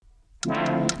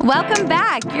Welcome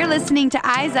back. You're listening to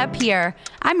Eyes Up Here.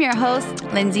 I'm your host,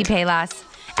 Lindsey Palos.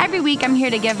 Every week, I'm here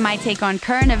to give my take on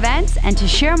current events and to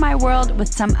share my world with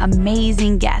some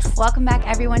amazing guests. Welcome back,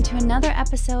 everyone, to another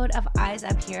episode of Eyes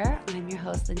Up Here. I'm your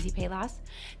host, Lindsey Palos.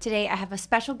 Today, I have a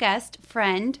special guest,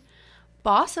 friend,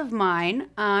 boss of mine.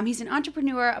 He's an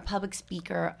entrepreneur, a public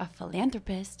speaker, a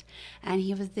philanthropist, and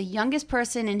he was the youngest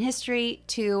person in history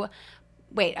to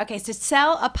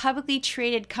sell a publicly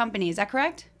traded company. Is that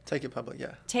correct? Take it public,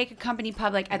 yeah. Take a company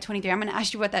public at 23. I'm going to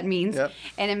ask you what that means Yep.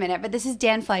 in a minute. But this is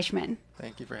Dan Fleyshman.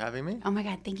 Thank you for having me. Oh my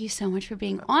God, thank you so much for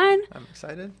being on. I'm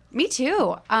excited. Me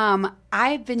too.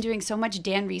 I've been doing so much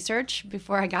Dan research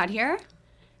before I got here.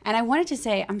 And I wanted to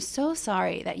say, I'm so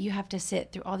sorry that you have to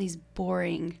sit through all these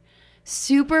boring,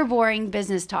 super boring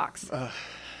business talks.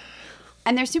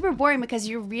 And they're super boring because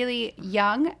you're really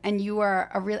young and you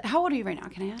are how old are you right now?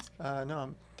 Can I ask? No,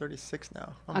 I'm 36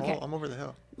 now. I'm Okay. old. I'm over the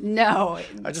hill. No.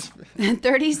 I just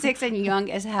 36 and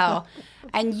young as hell.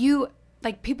 And you,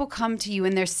 like, people come to you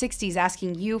in their 60s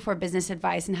asking you for business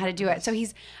advice and how to do it. So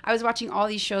I was watching all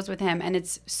these shows with him and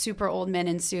it's super old men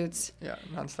in suits. Yeah,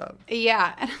 nonstop.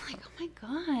 Yeah. And I'm like, oh my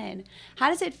God. How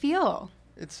does it feel?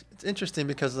 It's interesting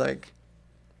because, like,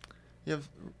 you have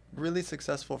really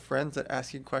successful friends that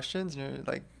ask you questions and you're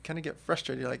like kind of get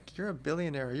frustrated. You're like, you're a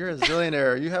billionaire, you're a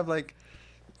zillionaire, you have like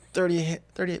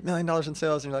 $38 million in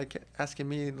sales, and you're like asking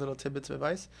me little tidbits of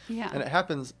advice. Yeah. And it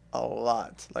happens a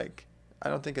lot. Like, I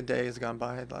don't think a day has gone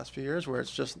by the last few years where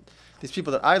it's just these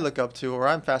people that I look up to or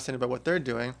I'm fascinated by what they're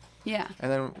doing. Yeah. And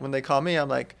then when they call me, I'm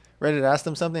like ready to ask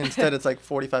them something. Instead, it's like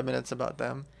 45 minutes about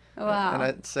them. Wow. And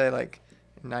I'd say like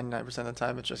 99% of the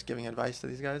time it's just giving advice to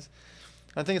these guys.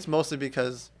 I think it's mostly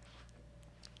because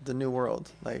the new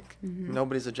world, like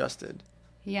nobody's adjusted.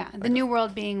 Yeah. The Like, new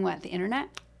world being what? The internet?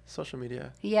 social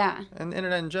media. Yeah. And the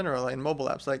internet in general, like, and mobile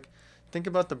apps. Like, think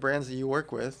about the brands that you work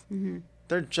with.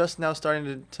 They're just now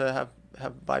starting to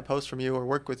have buy posts from you or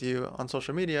work with you on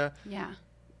social media. Yeah.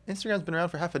 Instagram's been around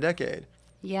for half a decade.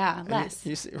 Yeah. And Less.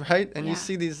 you see, right? And Yeah. you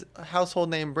see these household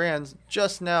name brands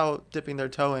just now dipping their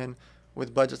toe in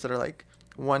with budgets that are like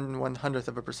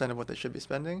 1/100% of what they should be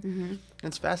spending. And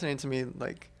it's fascinating to me,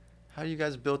 like, how you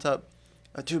guys built up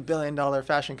a $2 billion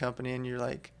fashion company and you're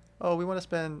like, oh, we want to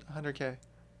spend $100K.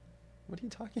 What are you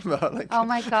talking about? Like, Oh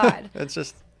my God. It's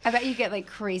just, I bet you get like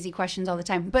crazy questions all the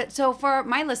time. But so for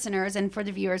my listeners and for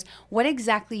the viewers, what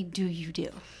exactly do you do?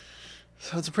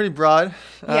 so it's pretty broad.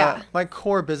 Yeah. My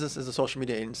core business is a social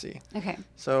media agency. Okay.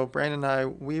 So Brandon and I,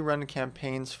 we run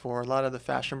campaigns for a lot of the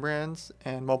fashion brands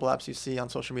and mobile apps you see on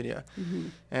social media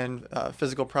and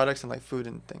physical products and like food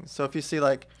and things. So if you see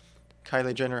like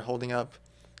Kylie Jenner holding up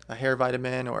a hair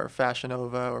vitamin or Fashion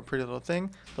Nova or Pretty Little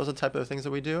Thing, those are the type of things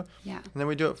that we do. Yeah. And then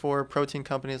we do it for protein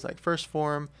companies like First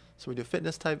Form. So we do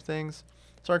fitness type things.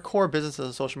 So our core business is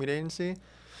a social media agency.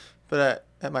 But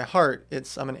at my heart,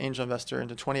 I'm an angel investor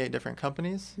into 28 different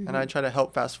companies. And I try to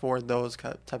help fast forward those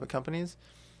type of companies.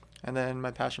 And then my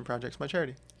passion project's my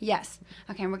charity. Yes.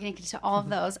 Okay, and we're going to get to all of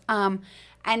those.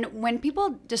 And when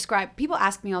people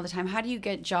ask me all the time, how do you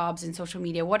get jobs in social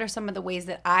media? What are some of the ways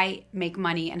that I make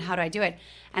money and how do I do it?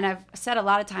 And I've said a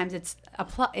lot of times it's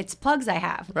plugs I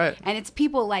have. Right. And it's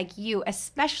people like you,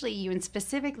 especially you and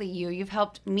specifically you. You've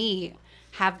helped me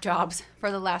have jobs for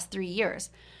the last 3 years.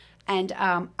 And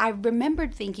I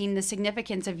remembered thinking the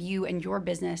significance of you and your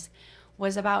business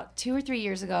was about 2 or 3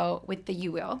 years ago with the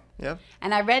U-Wheel. Yep.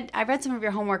 And I read some of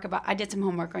your homework I did some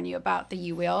homework on you about the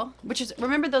U-Wheel, which is,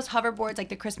 remember those hoverboards, like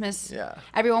the Christmas? Yeah.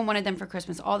 Everyone wanted them for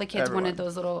Christmas. All the kids Everyone. wanted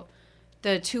those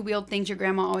the two-wheeled things your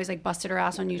grandma always like busted her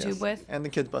ass on YouTube Yes. with. And the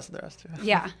kids busted their ass too.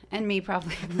 Yeah, and me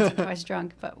probably once I was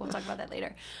drunk, but we'll talk about that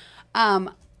later.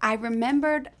 I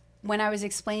remembered when I was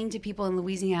explaining to people in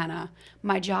Louisiana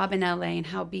my job in LA and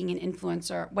how being an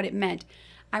influencer, what it meant.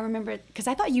 I remember because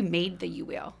I thought you made the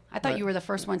U-Wheel. I thought Right. you were the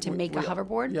first one to make a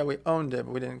hoverboard. Yeah, we owned it,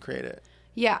 but we didn't create it.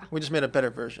 Yeah. We just made a better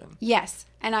version. Yes.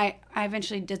 And I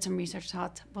eventually did some research, so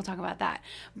we'll talk about that.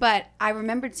 But I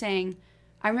remember thinking,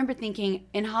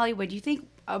 in Hollywood, you think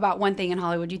about one thing in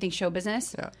Hollywood, you think show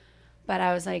business. Yeah. But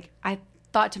I was like, I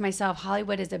thought to myself,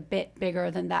 Hollywood is a bit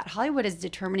bigger than that. Hollywood is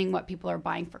determining what people are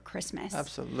buying for Christmas.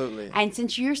 Absolutely. And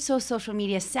since you're so social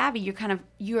media savvy,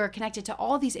 you are connected to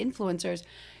all these influencers.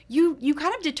 You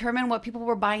kind of determine what people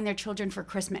were buying their children for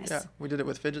Christmas. Yeah, we did it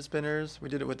with fidget spinners. We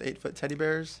did it with 8-foot teddy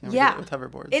bears. And Yeah. we did it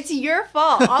with hoverboards. It's your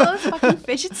fault. All those fucking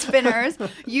fidget spinners,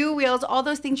 U-Wheels, all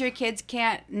those things your kids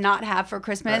can't not have for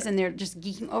Christmas Right. and they're just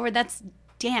geeking over. That's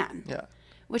Dan. Yeah.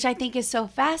 Which I think is so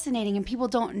fascinating, and people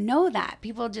don't know that.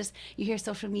 People just, you hear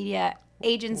social media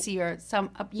agency or some,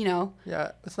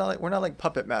 Yeah, it's not like we're not like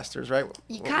puppet masters, right?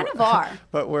 You kind of are.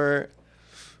 But we're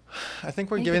I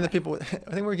think we're giving the people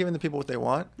what they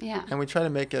want. Yeah. And we try to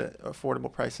make it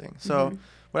affordable pricing. So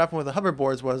what happened with the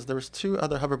hoverboards was there was 2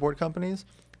 other hoverboard companies,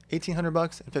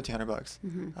 $1,800 and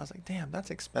 $1,500. I was like, damn, that's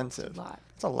expensive.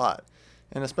 That's a lot.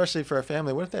 And especially for a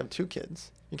family, what if they have 2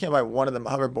 kids? You can't buy one of them a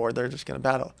hoverboard. They're just going to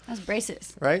battle. That's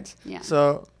braces. Right? Yeah.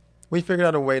 So we figured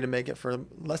out a way to make it for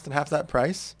less than half that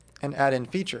price and add in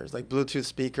features like Bluetooth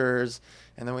speakers.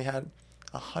 And then we had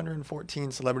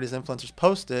 114 celebrities, influencers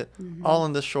post it all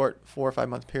in this short 4 or 5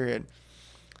 month period.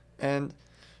 And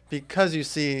because you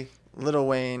see Lil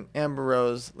Wayne, Amber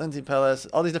Rose, Lindsey Pellis,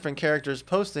 all these different characters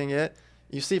posting it,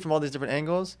 you see it from all these different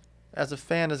angles. As a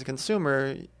fan, as a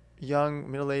consumer,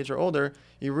 young, middle-aged, or older,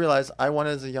 you realize I want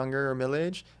it as a younger or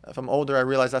middle-aged. If I'm older, I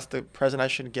realize that's the present I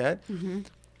should get.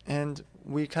 And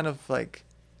we kind of like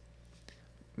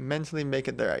mentally make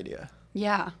it their idea.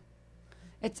 Yeah.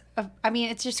 It's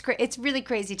just it's really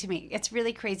crazy to me. It's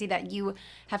really crazy that you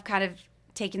have kind of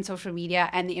taken social media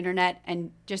and the internet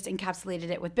and just encapsulated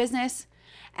it with business.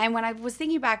 And when I was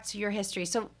thinking back to your history,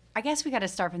 so I guess we got to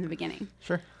start from the beginning.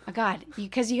 Sure. Oh God,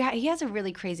 because he has a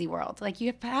really crazy world. Like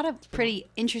you've had a pretty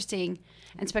interesting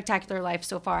and spectacular life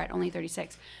so far at only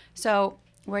 36. So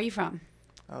where are you from?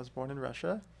 I was born in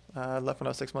Russia. I left when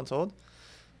I was 6 months old.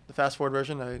 The fast forward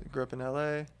version, I grew up in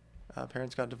LA.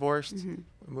 Parents got divorced.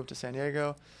 We moved to San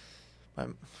Diego.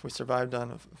 We survived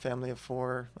on a family of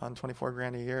 4 on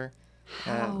 $24,000 a year.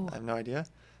 And I have no idea.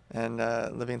 And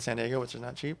living in San Diego, which is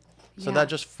not cheap. So that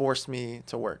just forced me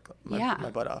to work my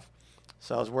butt off.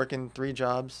 So I was working 3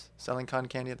 jobs, selling cotton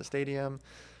candy at the stadium,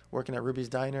 working at Ruby's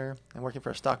Diner, and working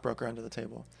for a stockbroker under the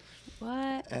table.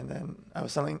 What? And then I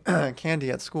was selling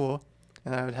candy at school,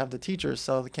 and I would have the teachers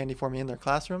sell the candy for me in their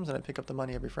classrooms, and I'd pick up the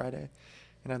money every Friday.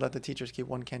 And I'd let the teachers keep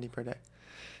 1 candy per day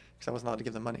because I wasn't allowed to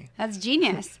give them money. That's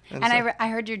genius. and so, I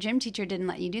heard your gym teacher didn't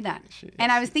let you do that.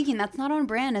 And I was thinking that's not on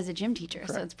brand as a gym teacher,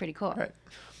 correct. So it's pretty cool. Right.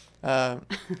 And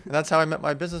that's how I met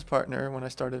my business partner when I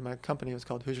started my company. It was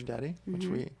called Who's Your Daddy, which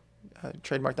we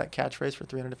trademarked that catchphrase for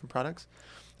 300 different products.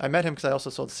 I met him because I also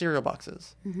sold cereal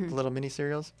boxes, the little mini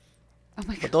cereals. Oh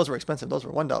my God. But those were expensive. Those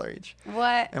were $1 each.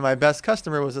 What? And my best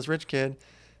customer was this rich kid.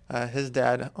 His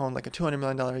dad owned like a $200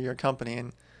 million a year company,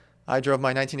 and I drove my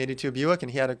 1982 Buick,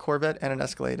 and he had a Corvette and an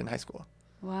Escalade in high school.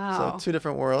 Wow. So 2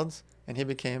 different worlds, and he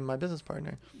became my business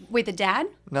partner. Wait, the dad?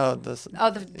 No, the son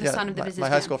of the businessman. My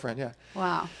high school friend, yeah.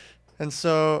 Wow. And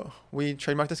so we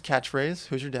trademarked this catchphrase,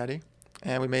 Who's Your Daddy?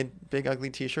 And we made big,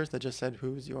 ugly T-shirts that just said,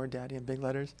 Who's Your Daddy in big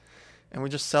letters. And we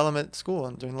just sell them at school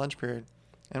and during lunch period.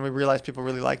 And we realized people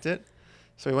really liked it.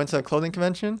 So we went to a clothing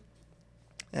convention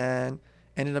and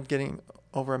ended up getting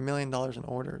over $1 million in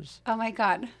orders. Oh, my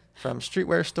God. From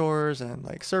streetwear stores and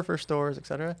like surfer stores,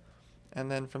 etc. And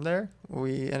then from there,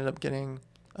 we ended up getting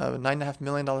a $9.5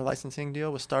 million licensing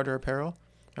deal with Starter Apparel.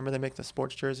 Remember they make the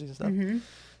sports jerseys and stuff?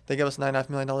 They gave us $9.5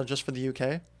 million just for the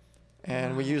UK.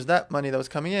 And we used that money that was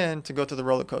coming in to go through the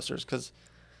roller coasters because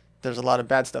there's a lot of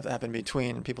bad stuff that happened in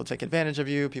between. People take advantage of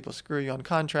you. People screw you on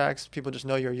contracts. People just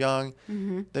know you're young.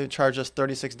 They charge us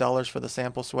 $36 for the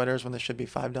sample sweaters when they should be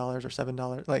 $5 or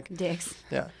 $7. Like dicks.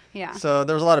 Yeah. Yeah. So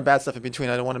there was a lot of bad stuff in between.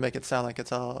 I don't want to make it sound like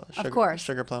it's all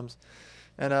sugar plums.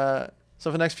 And so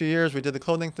for the next few years, we did the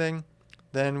clothing thing.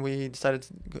 Then we decided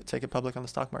to take it public on the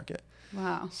stock market.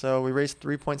 Wow. So we raised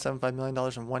 $3.75 million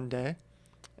in one day.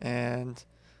 And,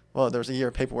 well, there was a year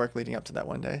of paperwork leading up to that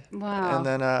one day. Wow. And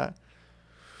then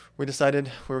we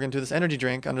decided we were going to do this energy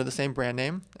drink under the same brand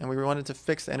name. And we wanted to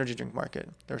fix the energy drink market.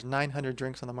 There's 900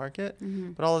 drinks on the market.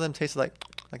 But all of them tasted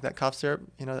like that cough syrup,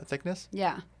 you know, that thickness.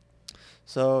 Yeah.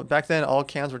 So back then, all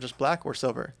cans were just black or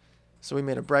silver. So we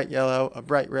made a bright yellow, a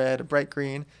bright red, a bright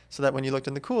green, so that when you looked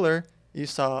in the cooler, you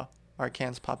saw our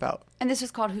cans pop out. And this was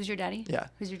called Who's Your Daddy? Yeah.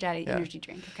 Who's Your Daddy energy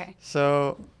drink. Okay.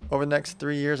 So over the next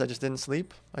 3 years, I just didn't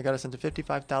sleep. I got us into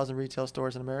 55,000 retail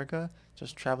stores in America,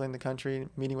 just traveling the country,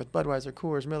 meeting with Budweiser,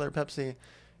 Coors, Miller, Pepsi,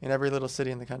 in every little city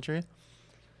in the country.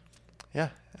 Yeah.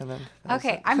 And then.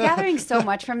 Okay. I'm gathering so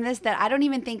much from this that I don't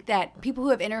even think that people who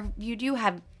have interviewed you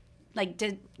have,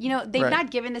 they've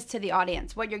not given this to the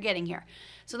audience, what you're getting here.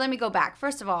 So let me go back.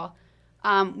 First of all,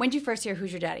 when did you first hear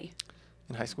Who's Your Daddy?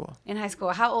 In high school. In high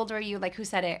school. How old were you? Like, who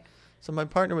said it? So my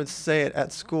partner would say it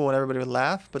at school and everybody would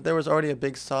laugh, but there was already a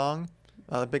big song,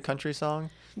 a big country song.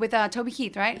 With Toby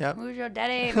Keith, right? Yep. Who's Your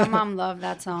Daddy? My mom loved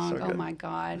that song. So oh, good. my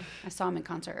God. I saw him in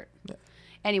concert. Yeah.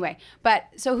 Anyway,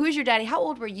 so Who's Your Daddy? How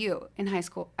old were you in high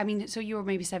school? I mean, so you were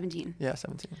maybe 17. Yeah,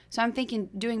 17. So I'm thinking,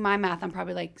 doing my math, I'm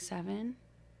probably like 7.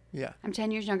 Yeah. I'm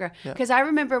 10 years younger. Yeah. Because I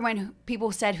remember when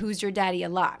people said, Who's Your Daddy a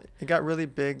lot. It got really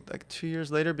big 2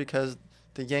 years later because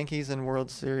the Yankees in World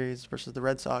Series versus the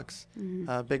Red Sox,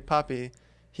 Big Papi,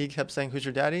 he kept saying, "Who's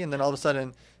your daddy?" And then all of a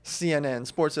sudden, CNN,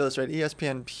 Sports Illustrated,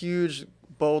 ESPN, huge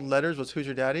bold letters was "Who's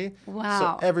your daddy?"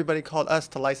 Wow. So everybody called us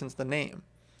to license the name.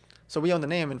 So we own the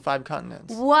name in 5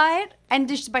 continents. What? And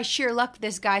just by sheer luck,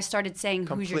 this guy started saying,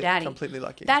 "Who's your daddy?" Completely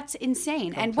lucky. That's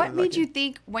insane. And what made lucky. you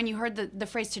think when you heard the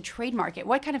phrase to trademark it?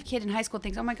 What kind of kid in high school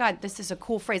thinks, "Oh my God, this is a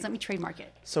cool phrase. Let me trademark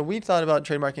it"? So we thought about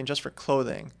trademarking just for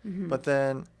clothing. Mm-hmm. But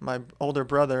then my older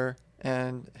brother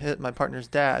and my partner's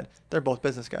dad, they're both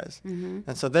business guys. Mm-hmm.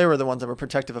 And so they were the ones that were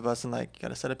protective of us and like, you got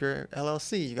to set up your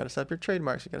LLC, you got to set up your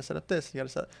trademarks, you got to set up this, you got to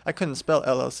set. I couldn't spell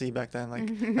LLC back then. Like,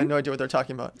 I had no idea what they're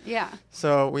talking about. Yeah.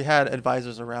 So we had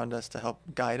advisors around us to help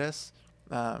guide us.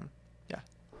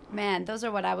 Man, those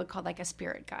are what I would call like a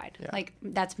spirit guide. Yeah. Like,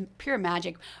 that's pure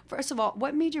magic. First of all,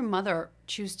 what made your mother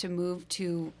choose to move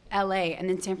to LA and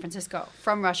then San Francisco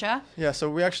from Russia? Yeah,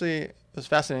 so it was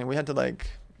fascinating. We had to like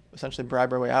essentially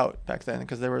bribe our way out back then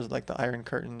because there was like the Iron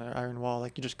Curtain, the Iron Wall.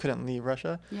 Like you just couldn't leave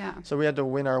Russia. Yeah. So we had to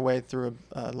win our way through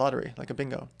a lottery, like a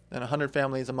bingo. And 100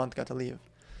 families a month got to leave.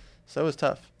 So it was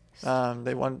tough.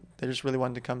 They just really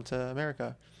wanted to come to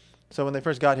America. So when they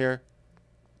first got here,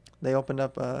 they opened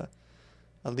up a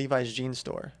Levi's jeans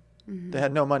store. Mm-hmm. They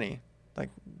had no money.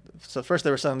 So first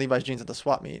they were selling Levi's jeans at the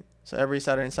swap meet. So every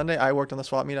Saturday and Sunday, I worked on the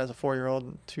swap meet as a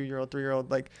 4-year-old, 2-year-old,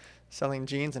 3-year-old, like selling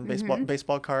jeans and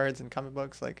baseball cards and comic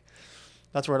books. Like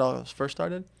that's where it all first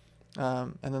started.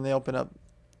 And then they opened up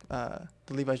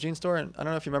the Levi's jeans store. And I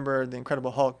don't know if you remember the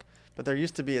Incredible Hulk, but there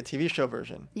used to be a TV show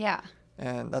version. Yeah.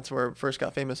 And that's where it first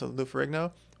got famous with Lou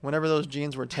Ferrigno. Whenever those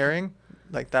jeans were tearing,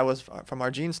 like that was from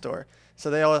our jeans store. So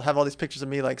they all have all these pictures of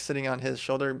me like sitting on his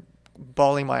shoulder,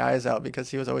 bawling my eyes out because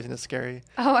he was always in a scary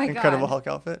Incredible Hulk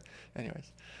outfit.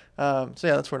 Anyways, so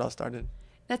yeah, that's where it all started.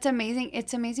 That's amazing.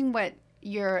 It's amazing what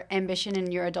your ambition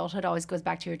in your adulthood always goes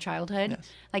back to your childhood. Yes.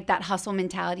 Like that hustle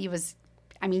mentality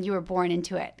you were born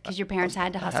into it because your parents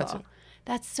had to hustle. I had to.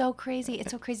 That's so crazy.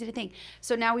 It's so crazy to think.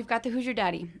 So now we've got the Who's Your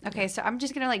Daddy. Okay, so I'm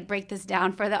just going to like break this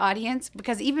down for the audience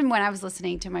because even when I was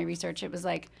listening to my research, it was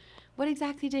like, what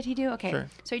exactly did he do? Okay, Sure.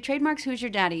 So he trademarks Who's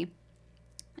Your Daddy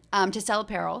to sell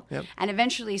apparel. Yep. And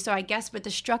eventually, so I guess with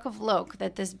the stroke of luck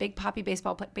that this big poppy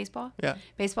baseball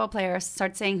player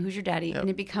starts saying Who's Your Daddy, Yep. and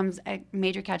it becomes a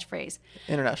major catchphrase.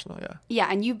 International, yeah. Yeah,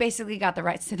 and you basically got the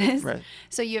rights to this. Right.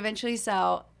 So you eventually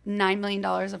sell $9 million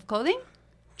of clothing?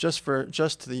 Just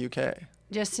to the UK.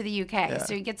 Just to the UK. Yeah.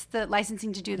 So he gets the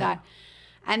licensing to do that.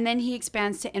 And then he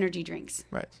expands to energy drinks.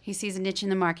 Right. He sees a niche in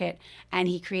the market, and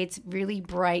he creates really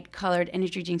bright colored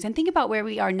energy drinks. And think about where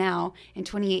we are now in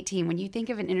 2018. When you think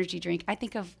of an energy drink, I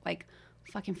think of like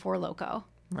fucking Four Loko.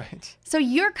 Right. So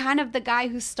you're kind of the guy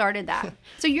who started that.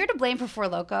 So you're to blame for Four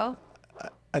Loko.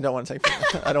 I don't want to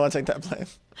take that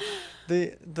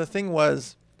blame. The thing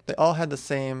was, they all had the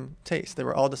same taste. They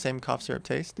were all the same cough syrup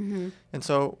taste. Mm-hmm. And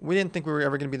so we didn't think we were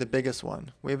ever going to be the biggest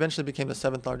one. We eventually became the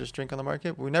 7th largest drink on the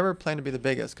market. We never planned to be the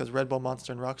biggest because Red Bull,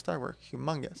 Monster, and Rockstar were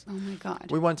humongous. Oh, my God.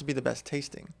 We wanted to be the best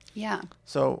tasting. Yeah.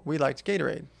 So we liked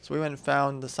Gatorade. So we went and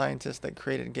found the scientist that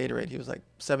created Gatorade. He was like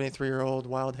 73-year-old,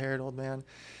 wild-haired old man.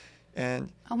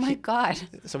 And oh, my God.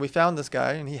 So we found this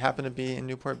guy, and he happened to be in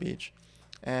Newport Beach.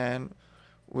 And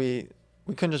we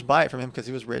couldn't just buy it from him because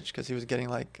he was rich, because he was getting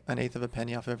like 1/8 of a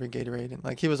penny off every Gatorade, and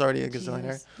like he was already a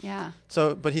gazillionaire. Yeah.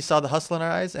 So, but he saw the hustle in our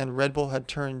eyes, and Red Bull had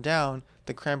turned down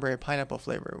the cranberry pineapple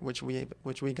flavor, which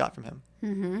we got from him.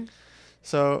 Mm-hmm.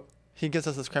 So he gives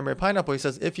us this cranberry pineapple. He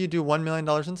says, if you do $1 million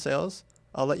in sales,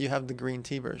 I'll let you have the green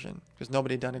tea version, because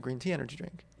nobody had done a green tea energy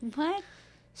drink. What?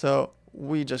 So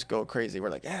we just go crazy. We're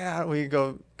like, yeah, we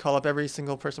go call up every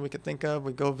single person we could think of.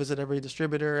 We go visit every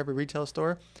distributor, every retail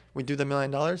store. We do the $1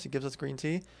 million. He gives us green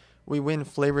tea. We win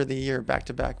flavor of the year back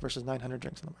to back versus 900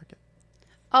 drinks on the market.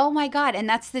 Oh my God. And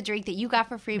that's the drink that you got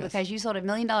for free Yes. because you sold $1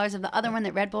 million of the other one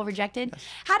that Red Bull rejected. Yes.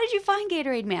 How did you find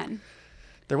Gatorade Man?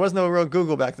 There was no real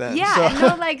Google back then. Yeah.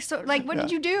 So. And what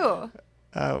did you do?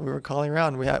 We were calling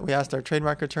around. We asked our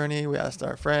trademark attorney. We asked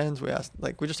our friends. We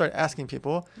just started asking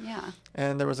people. Yeah.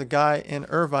 And there was a guy in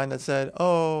Irvine that said,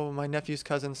 "Oh, my nephew's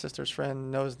cousin's sister's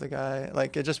friend knows the guy."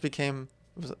 Like it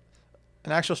was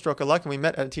an actual stroke of luck. And we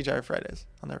met at a TGI Fridays.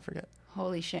 I'll never forget.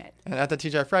 Holy shit. And at the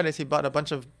TGI Fridays, he bought a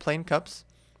bunch of plain cups,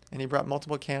 and he brought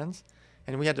multiple cans,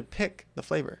 and we had to pick the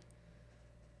flavor.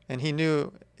 And he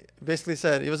knew. Basically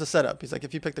said, it was a setup. He's like,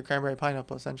 if you pick the cranberry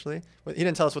pineapple, essentially. He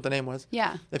didn't tell us what the name was.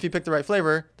 Yeah. If you pick the right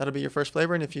flavor, that'll be your first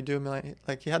flavor. And if you do $1 million,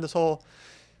 like he had this whole,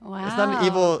 Wow.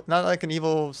 It's not like an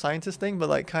evil scientist thing, but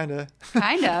like kind of.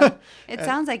 Kind of. It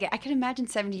sounds like it. I can imagine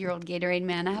 70-year-old Gatorade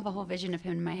Man. I have a whole vision of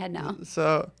him in my head now.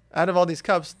 So out of all these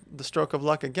cups, the stroke of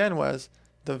luck again was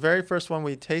the very first one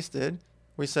we tasted.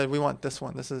 We said, we want this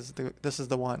one. This is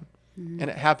the one. Mm-hmm.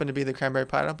 And it happened to be the cranberry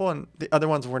pineapple, and the other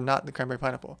ones were not the cranberry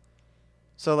pineapple.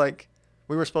 So like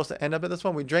we were supposed to end up at this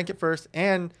one. We drank it first,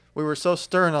 and we were so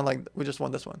stern on like we just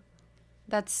won this one.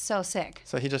 That's so sick.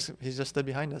 So he just stood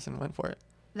behind us and went for it.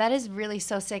 That is really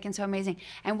so sick and so amazing.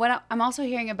 And what I'm also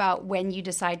hearing about when you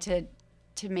decide to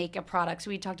make a product. So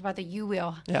we talked about the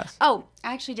U-Wheel. Yes. Oh,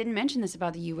 I actually didn't mention this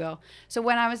about the U-Wheel. So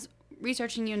when I was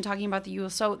researching you and talking about the U-Wheel,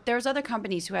 so there's other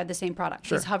companies who had the same product.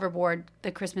 Sure. This hoverboard,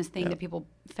 the Christmas thing that people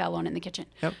fell on in the kitchen.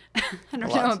 Yep. I don't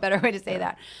know a better way to say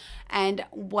that. And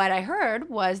what I heard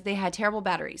was they had terrible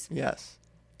batteries. Yes.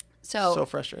 So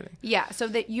frustrating. Yeah. So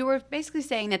that you were basically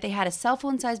saying that they had a cell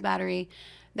phone sized battery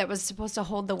that was supposed to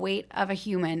hold the weight of a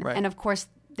human. Right. And of course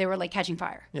they were like catching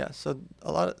fire. Yeah. So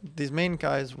a lot of these main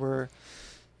guys were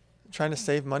trying to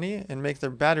save money and make their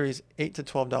batteries $8 to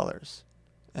 $12.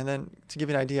 And then to give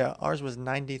you an idea, ours was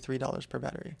 $93 per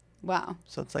battery. Wow.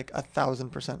 So it's like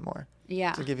 1,000% more.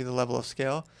 Yeah. To give you the level of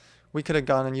scale. We could have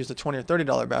gone and used a $20 or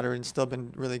 $30 battery and still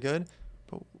been really good,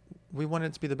 but we wanted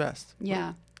it to be the best.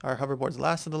 Yeah. Our hoverboards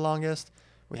lasted the longest.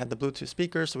 We had the Bluetooth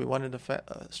speakers, so we wanted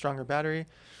a stronger battery.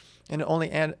 And it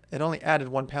only added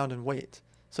 1 pound in weight.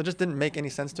 So it just didn't make any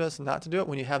sense to us not to do it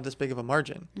when you have this big of a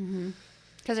margin. Mm-hmm.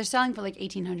 Because they're selling for like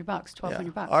 $1,800,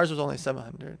 $1,200. Ours was only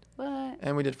 $700. What?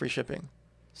 And we did free shipping.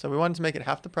 So we wanted to make it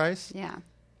half the price. Yeah.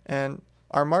 And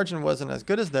our margin wasn't as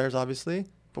good as theirs, obviously,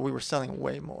 but we were selling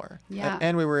way more. Yeah.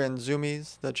 And we were in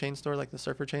Zoomies, the chain store, like the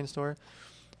surfer chain store.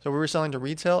 So we were selling to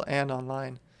retail and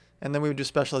online. And then we would do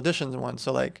special editions ones.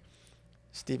 So like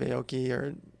Steve Aoki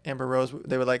or Amber Rose,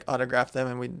 they would like autograph them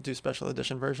and we'd do special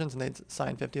edition versions and they'd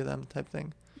sign 50 of them type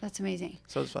thing. That's amazing.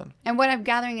 So it was fun. And what I'm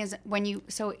gathering is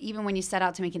even when you set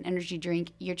out to make an energy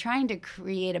drink, you're trying to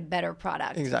create a better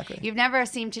product. Exactly. You've never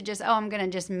seemed to just, I'm going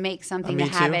to just make something to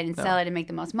have it and sell it and make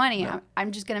the most money. No.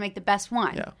 I'm just going to make the best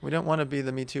one. Yeah. We don't want to be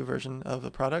the Me Too version of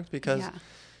the product because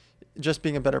just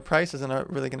being a better price isn't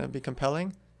really going to be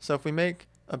compelling. So if we make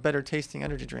a better tasting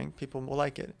energy drink, people will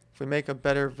like it. If we make a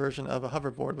better version of a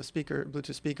hoverboard with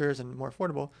Bluetooth speakers and more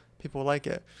affordable, people will like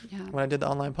it. Yeah. When I did the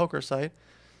online poker site,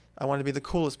 I wanted to be the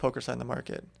coolest poker site in the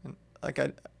market. And like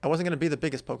I wasn't going to be the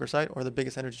biggest poker site or the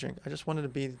biggest energy drink. I just wanted to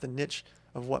be the niche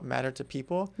of what mattered to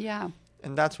people. Yeah.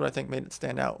 And that's what I think made it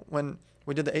stand out. When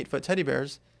we did the 8-foot teddy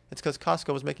bears, it's because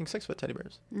Costco was making 6-foot teddy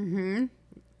bears. Mm-hmm.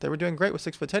 They were doing great with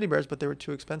 6-foot teddy bears, but they were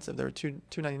too expensive. They were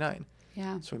 $2.99.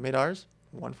 Yeah. So we made ours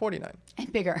 $149.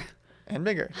 And bigger. And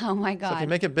bigger. Oh my God. So if you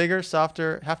make it bigger,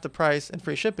 softer, half the price, and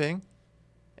free shipping,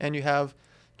 and you have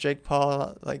Jake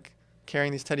Paul like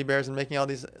carrying these teddy bears and making all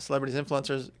these celebrities,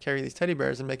 influencers carry these teddy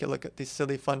bears and make it look at these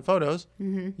silly, fun photos,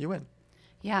 you win.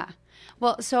 Yeah.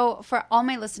 Well, so for all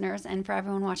my listeners and for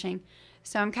everyone watching,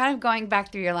 so I'm kind of going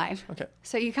back through your life. Okay.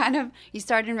 So you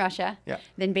started in Russia. Yeah.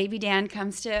 Then baby Dan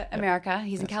comes to America.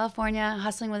 He's in California,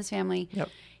 hustling with his family. Yep.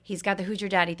 He's got the Who's Your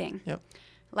Daddy thing. Yep.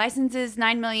 License is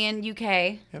 $9 million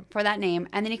UK for that name.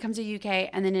 And then he comes to UK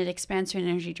and then it expands to an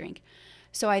energy drink.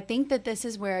 So I think that this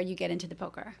is where you get into the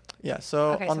poker. Yeah.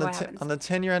 So Okay, on so the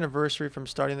 10-year anniversary from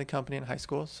starting the company in high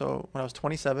school, so when I was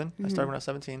 27, I started when I was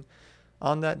 17.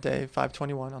 On that day,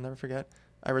 5/21, I'll never forget,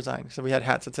 I resigned. So we had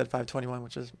hats that said 5/21,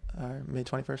 which is May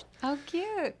 21st. Oh,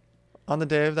 cute. On the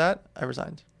day of that, I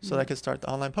resigned so that I could start the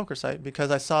online poker site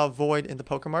because I saw a void in the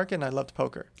poker market and I loved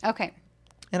poker. Okay.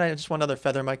 And I just want another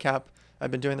feather in my cap.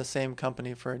 I've been doing the same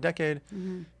company for a decade,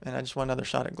 and I just want another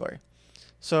shot at glory.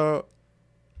 So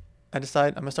I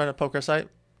decide I'm going to start a poker site.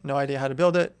 No idea how to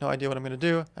build it. No idea what I'm going to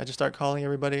do. I just start calling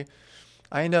everybody.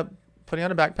 I end up putting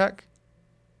on a backpack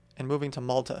and moving to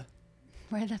Malta.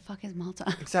 Where the fuck is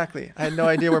Malta? Exactly. I had no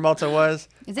idea where Malta was.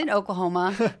 It's in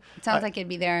Oklahoma. It sounds like it'd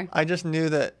be there. I just knew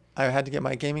that I had to get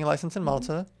my gaming license in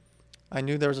Malta. I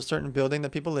knew there was a certain building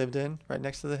that people lived in right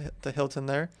next to the Hilton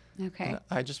there. Okay.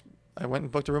 And I went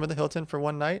and booked a room at the Hilton for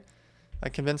one night. I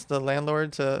convinced the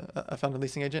landlord I found a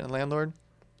leasing agent and landlord.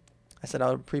 I said,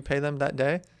 I'll prepay them that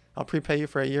day. I'll prepay you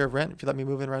for a year of rent if you let me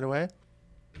move in right away.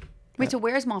 Wait, so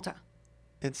where's Malta?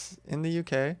 It's in the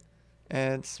UK,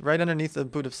 and it's right underneath the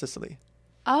boot of Sicily.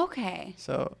 Okay.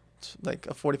 So it's like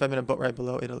a 45-minute boat ride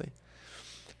below Italy.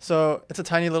 So it's a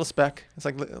tiny little speck. It's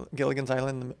like Gilligan's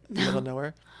Island in the middle of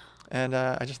nowhere. And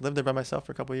I just lived there by myself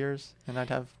for a couple of years, and I'd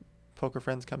have poker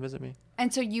friends come visit me.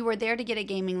 And so you were there to get a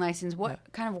gaming license. What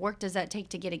kind of work does that take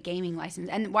to get a gaming license?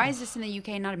 And why is this in the UK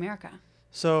and not America?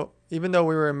 So even though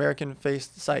we were an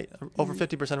American-faced site, over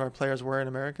 50% of our players were in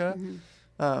America.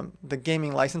 The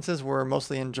gaming licenses were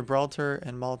mostly in Gibraltar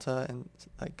and Malta and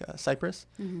Cyprus,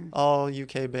 all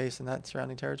UK-based in that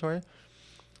surrounding territory.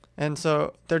 And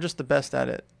so they're just the best at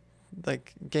it.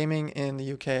 Like gaming in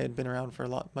the UK had been around for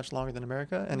much longer than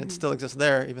America, and it still exists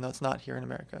there, even though it's not here in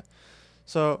America.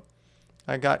 So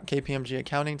I got KPMG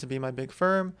Accounting to be my big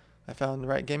firm. I found the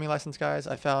right gaming license guys.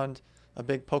 I found a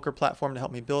big poker platform to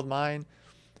help me build mine.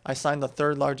 I signed the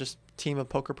 3rd largest team of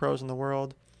poker pros in the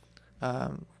world.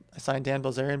 I signed Dan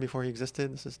Fleyshman before he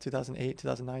existed. This is 2008,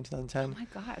 2009, 2010. Oh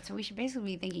my God. So we should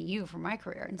basically be thanking you for my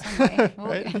career in some way.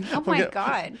 Right? Oh my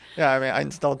God. Yeah, I mean, I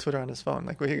installed Twitter on his phone.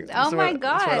 Like oh my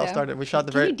God. That's where it all started. We shot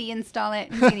the Can you deinstall it?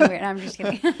 I'm getting weird. I'm just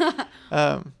kidding.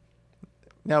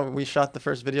 Now we shot the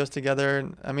first videos together.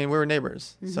 And, I mean, we were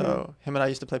neighbors. Mm-hmm. So him and I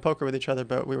used to play poker with each other,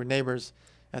 but we were neighbors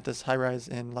at this high-rise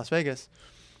in Las Vegas.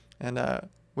 And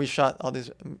we shot all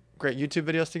these great YouTube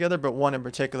videos together, but one in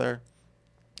particular,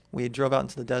 we drove out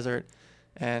into the desert,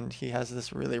 and he has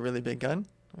this really, really big gun,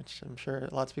 which I'm sure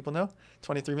lots of people know.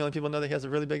 23 million people know that he has a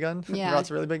really big gun. Yeah. Lots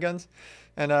of really big guns.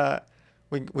 And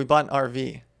we bought an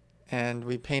RV, and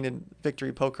we painted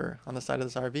Victory Poker on the side of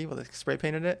this RV. We spray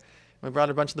painted it. We brought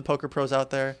a bunch of the poker pros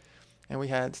out there, and we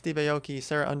had Steve Aoki,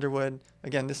 Sarah Underwood.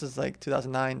 Again, this is like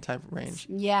 2009 type range.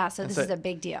 Yeah, so this is a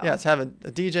big deal. Yeah, to have a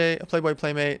DJ, a Playboy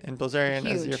Playmate, and Bilzerian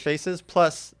as your faces,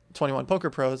 plus 21 poker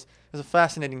pros, is a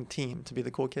fascinating team to be the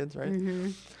cool kids, right? Mm-hmm.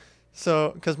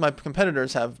 So, because my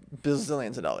competitors have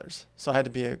bazillions of dollars, so I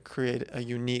had to create a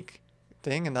unique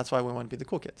thing, and that's why we want to be the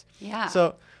cool kids. Yeah.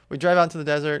 So we drive out to the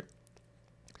desert,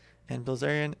 and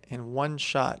Bilzerian, in one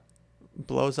shot,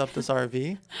 blows up this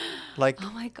RV like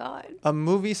oh my God. a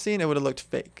movie scene. It would have looked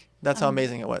fake. That's how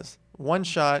amazing it was. One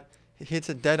shot, he hits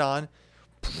it dead on,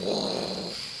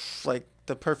 like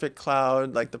the perfect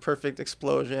cloud, like the perfect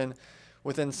explosion.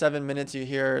 Within 7 minutes, you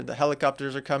hear the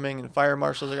helicopters are coming and fire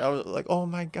marshals are. I was like, oh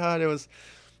my God, it was.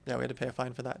 Yeah, we had to pay a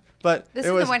fine for that. But this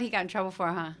is the one he got in trouble for,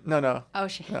 huh? No. Oh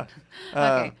shit. No.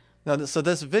 Okay. No. So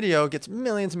this video gets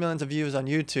millions and millions of views on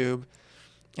YouTube,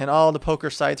 and all the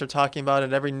poker sites are talking about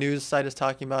it. Every news site is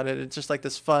talking about it. It's just like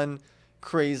this fun,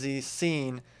 crazy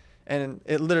scene, and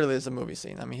it literally is a movie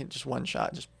scene. I mean, just one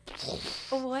shot, just.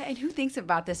 What? And who thinks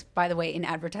about this, by the way, in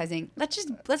advertising? Let's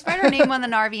write our name on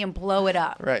an RV and blow it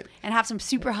up. Right. And have some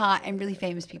super hot and really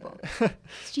famous people.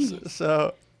 It's genius.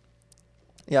 So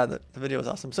yeah, the video was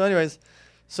awesome. So anyways,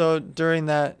 so during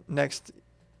that next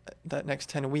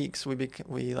 10 weeks,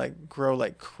 we like grow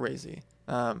like crazy.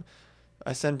 I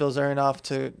send Bilzerian off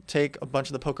to take a bunch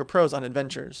of the poker pros on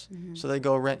adventures. Mm-hmm. So they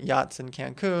go rent yachts in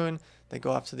Cancun. They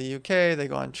go off to the UK. They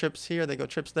go on trips here. They go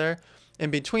trips there.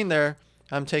 In between there,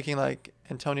 I'm taking like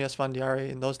Antonio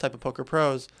Esfandiari and those type of poker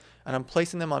pros, and I'm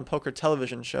placing them on poker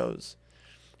television shows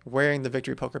wearing the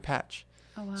Victory Poker patch.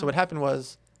 Oh, wow. So what happened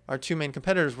was our 2 main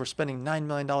competitors were spending $9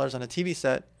 million on a TV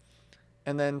set,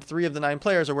 and then 3 of the 9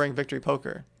 players are wearing Victory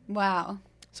Poker. Wow.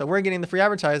 So we're getting the free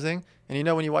advertising, and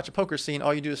when you watch a poker scene,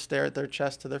 all you do is stare at their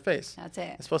chest to their face. That's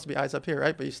it. It's supposed to be eyes up here,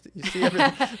 right? But you see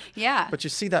everything. Yeah. But you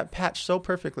see that patch so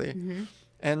perfectly. Mm-hmm.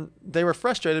 And they were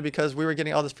frustrated because we were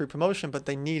getting all this free promotion, but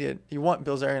you want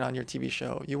Bilzerian on your TV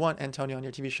show. You want Antonio on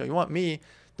your TV show. You want me,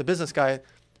 the business guy,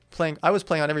 I was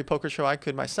playing on every poker show I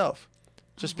could myself,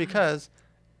 just because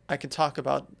I could talk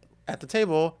about at the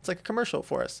table. It's like a commercial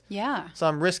for us. Yeah. So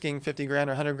I'm risking $50,000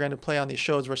 or $100,000 to play on these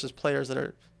shows versus players that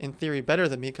are in theory better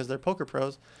than me because they're poker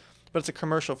pros, but it's a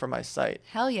commercial for my site.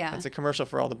 Hell yeah. It's a commercial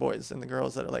for all the boys and the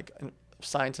girls that are like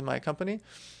signed to my company.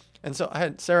 And so I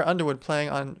had Sarah Underwood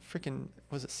playing on freaking,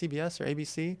 was it CBS or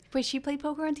ABC? Wait, she played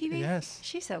poker on TV? Yes.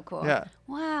 She's so cool. Yeah.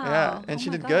 Wow. Yeah, and Oh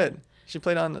she my did God. good. She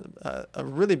played on a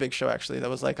really big show, actually, that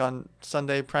was like on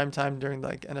Sunday primetime during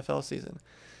like NFL season.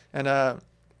 And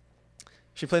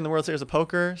she played in the World Series of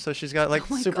Poker, so she's got like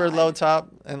super low top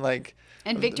and like...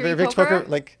 And Victory Poker?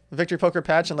 Like Victory Poker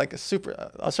patch and like a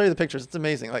super... I'll show you the pictures. It's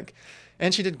amazing. Like,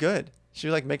 and she did good. She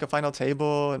would like make a final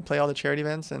table and play all the charity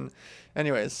events. And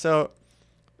anyways, so...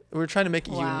 We're trying to make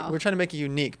it we're trying to make it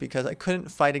unique because I couldn't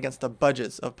fight against the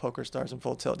budgets of Poker Stars and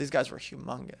Full Tilt. These guys were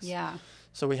humongous. Yeah.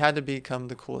 So we had to become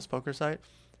the coolest poker site.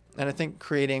 And I think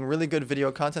creating really good video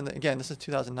content, again, this is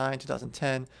 2009,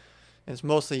 2010, and it's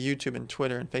mostly YouTube and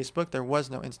Twitter and Facebook. There was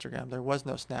no Instagram. There was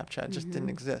no Snapchat. It just didn't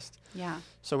exist. Yeah.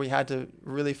 So we had to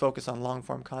really focus on long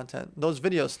form content. Those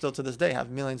videos still to this day have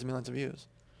millions and millions of views.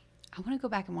 I want to go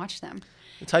back and watch them.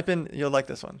 Type in, you'll like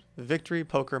this one, Victory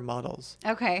Poker Models.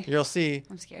 Okay. You'll see.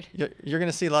 I'm scared. You're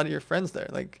going to see a lot of your friends there.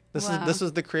 Like this Wow.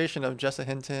 is the creation of Jessa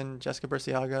Hinton, Jessica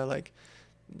Burciaga.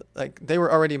 Like they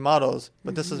were already models,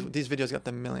 but these videos got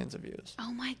them millions of views.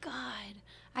 Oh my God.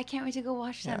 I can't wait to go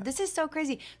watch them. Yeah. This is so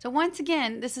crazy. So once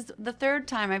again, this is the third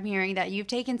time I'm hearing that you've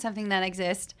taken something that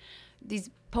exists, these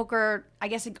poker, I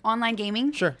guess, like online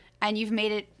gaming. Sure. And you've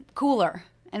made it cooler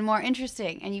and more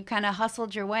interesting, and you kind of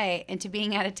hustled your way into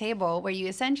being at a table where you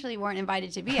essentially weren't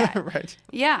invited to be at. Right.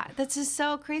 Yeah, that's just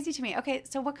so crazy to me. Okay,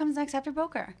 so what comes next after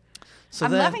poker? So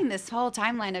I'm loving this whole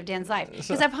timeline of Dan's life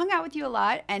because I've hung out with you a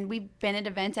lot, and we've been at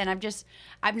events, and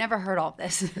I've never heard all of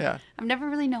this. Yeah. I've never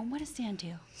really known, what does Dan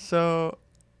do? So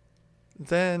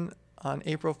then on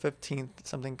April 15th,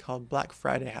 something called Black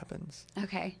Friday happens.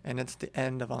 Okay. And it's the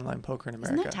end of online poker in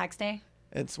America. Isn't that tax day?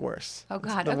 It's worse. Oh,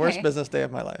 God. It's the worst business day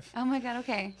of my life. Oh, my God.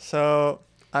 Okay. So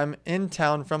I'm in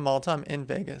town from Malta. I'm in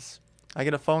Vegas. I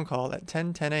get a phone call at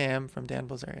 10 a.m. from Dan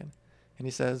Fleyshman. And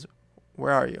he says,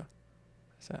 "Where are you?"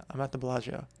 I said, "I'm at the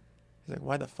Bellagio." He's like,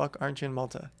 "Why the fuck aren't you in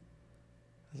Malta?"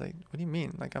 I was like, "What do you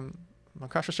mean? Like, I'm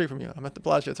across the street from you. I'm at the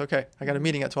Bellagio. It's okay. I got a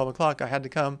meeting at 12 o'clock. I had to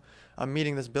come. I'm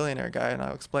meeting this billionaire guy." And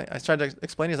I tried to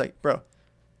explain. He's like, "Bro,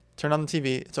 turn on the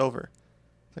TV. It's over."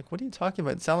 I was like, "What are you talking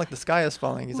about? It sounds like the sky is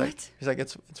falling." He's like,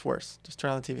 it's worse. Just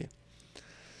turn on the TV.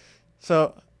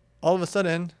 So all of a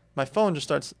sudden, my phone just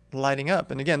starts lighting up.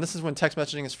 And again, this is when text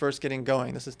messaging is first getting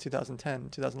going. This is 2010,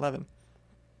 2011.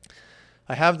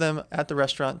 I have them at the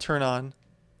restaurant turn on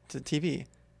to TV,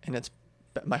 and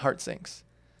my heart sinks.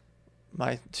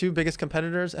 My two biggest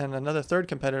competitors and another third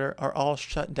competitor are all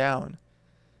shut down.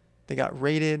 They got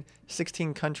raided.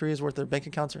 16 countries worth of their bank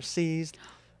accounts are seized.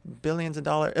 Billions of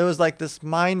dollars. It was like this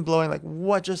mind-blowing, like,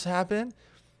 what just happened?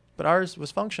 But ours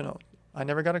was functional. I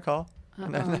never got a call.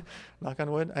 Knock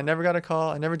on wood. I never got a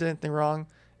call. I never did anything wrong.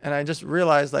 And I just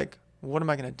realized, like, what am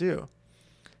I going to do?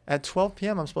 At 12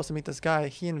 p.m., I'm supposed to meet this guy.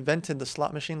 He invented the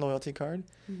slot machine loyalty card.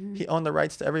 Mm-hmm. He owned the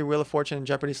rights to every Wheel of Fortune and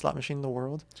Jeopardy slot machine in the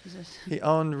world. Jesus. He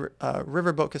owned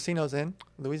riverboat casinos in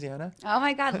Louisiana. Oh,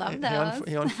 my God, love those.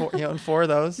 He owned four of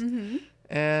those. Mm-hmm.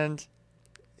 And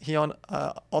he owned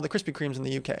all the Krispy Kremes in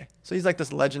the UK. So he's like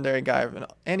this legendary guy.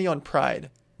 And he owned Pride,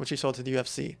 which he sold to the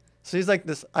UFC. So he's like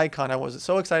this icon I was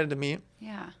so excited to meet.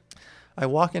 Yeah. I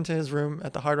walk into his room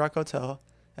at the Hard Rock Hotel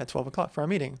at 12 o'clock for our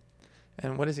meeting.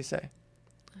 And what does he say?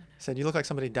 He said, "You look like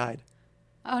somebody died."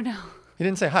 Oh, no. He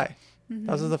didn't say hi. Mm-hmm.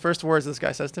 Those are the first words this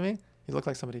guy says to me. "You look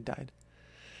like somebody died."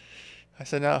 I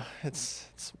said, "No, it's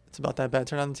about that bad.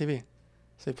 Turn on the TV."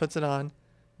 So he puts it on.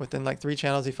 Within like 3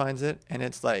 channels, he finds it. And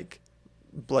it's like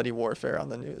bloody warfare on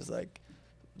the news. Like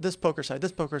this poker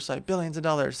site, billions of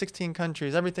dollars, 16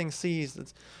 countries, everything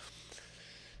seized.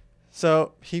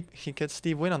 So he gets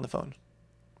Steve Wynn on the phone.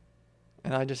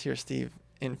 And I just hear Steve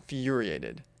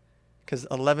infuriated. Because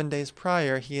 11 days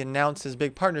prior, he announced his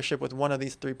big partnership with one of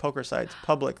these 3 poker sites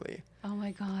publicly. Oh,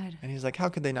 my God. And he's like, how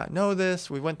could they not know this?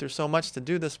 We went through so much to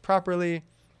do this properly.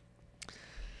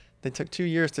 They took 2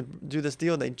 years to do this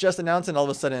deal. They just announced it, and all of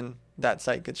a sudden, that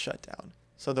site gets shut down.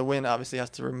 So the Win obviously has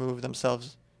to remove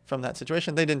themselves from that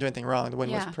situation. They didn't do anything wrong. The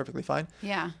Win was perfectly fine.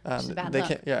 Yeah, just bad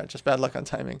luck. Just bad luck on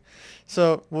timing.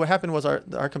 So what happened was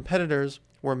our competitors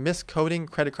were miscoding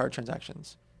credit card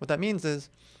transactions. What that means is,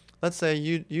 let's say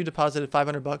you deposited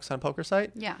 $500 on a poker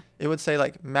site. Yeah. It would say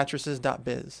like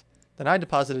mattresses.biz. Then I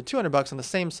deposited $200 on the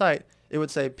same site. It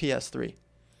would say PS3.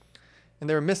 And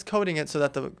they were miscoding it so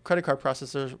that the credit card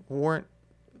processors weren't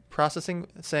processing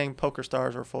saying Poker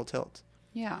Stars or Full Tilt.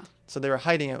 Yeah. So they were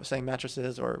hiding it saying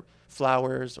mattresses or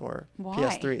flowers or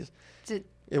PS3s.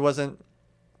 It wasn't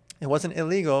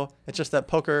illegal. It's just that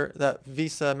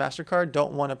Visa, MasterCard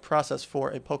don't want to process for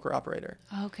a poker operator.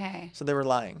 Okay. So they were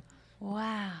lying.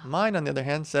 Wow. Mine, on the other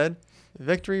hand, said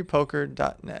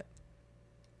victorypoker.net.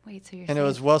 Wait, so you're and safe? And it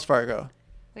was Wells Fargo.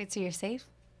 Wait, so you're safe?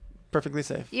 Perfectly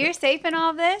safe. You're safe in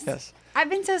all of this? Yes. I've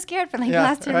been so scared for like the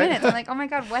last 2 minutes. I'm like, oh my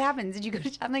God, what happens? Did you go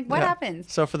to... I'm like, what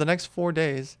happens? So for the next 4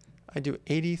 days, I do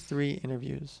 83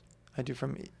 interviews. I do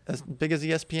from as big as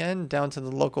ESPN down to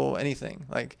the local anything.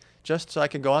 Like, just so I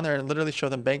could go on there and literally show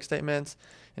them bank statements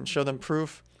and show them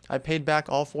proof. I paid back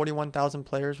all 41,000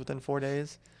 players within 4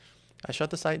 days. I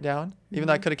shut the site down, even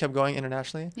though I could have kept going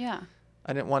internationally. Yeah.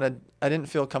 I didn't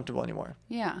feel comfortable anymore.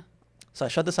 Yeah. So I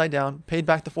shut the site down, paid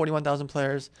back the 41,000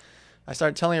 players. I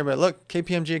started telling everybody, look,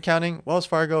 KPMG accounting, Wells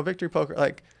Fargo, Victory Poker,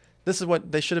 like, this is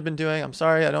what they should have been doing. I'm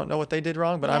sorry, I don't know what they did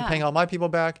wrong, but I'm paying all my people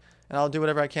back, and I'll do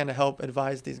whatever I can to help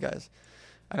advise these guys.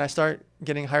 And I start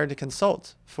getting hired to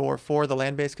consult for 4 of the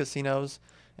land-based casinos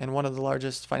and one of the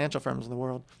largest financial firms in the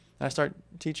world. And I start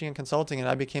teaching and consulting, and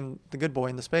I became the good boy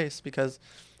in the space because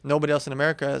nobody else in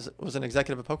America was an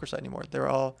executive of a poker site anymore. They were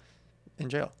all in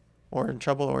jail or in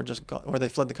trouble or they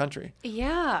fled the country.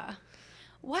 Yeah.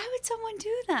 Why would someone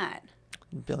do that?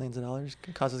 Billions of dollars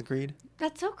causes greed.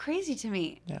 That's so crazy to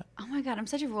me. Yeah. Oh my God, I'm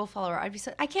such a rule follower.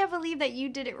 I can't believe that you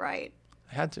did it right.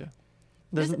 I had to.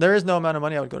 There is no amount of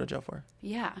money I would go to jail for.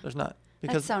 Yeah. There's not.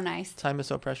 Because that's so nice. Time is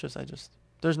so precious.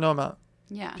 There's no amount.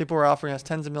 Yeah. People were offering us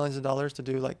tens of millions of dollars to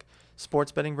do like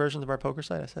sports betting versions of our poker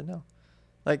site. I said no.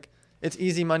 Like, it's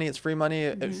easy money. It's free money.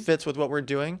 It fits with what we're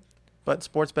doing. But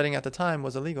sports betting at the time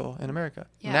was illegal in America.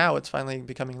 Yeah. Now it's finally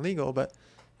becoming legal. But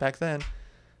back then,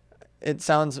 it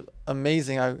sounds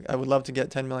amazing. I would love to get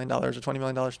 $10 million or $20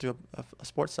 million to do a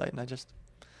sports site. And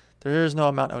There is no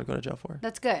amount I would go to jail for.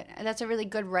 That's good. That's a really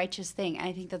good righteous thing.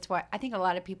 I think that's why I think a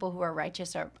lot of people who are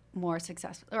righteous are more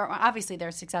successful. Or obviously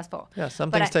they're successful. Yeah, some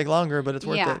things take longer, but it's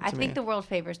worth it to me. Yeah, I think the world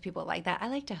favors people like that. I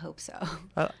like to hope so.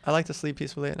 I like to sleep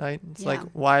peacefully at night. It's like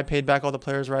why I paid back all the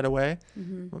players right away.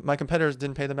 My competitors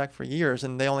didn't pay them back for years,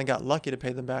 and they only got lucky to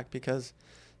pay them back because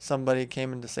somebody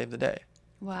came in to save the day.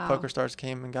 Wow. Poker stars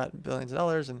came and got billions of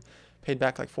dollars and paid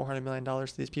back like $400 million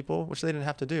to these people, which they didn't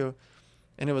have to do.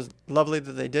 And it was lovely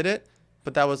that they did it,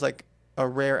 but that was like a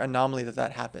rare anomaly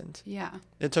that happened. Yeah.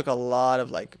 It took a lot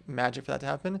of like magic for that to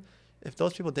happen. If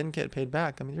those people didn't get paid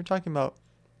back, I mean, you're talking about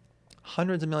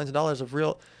hundreds of millions of dollars of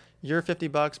real, your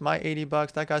 $50, my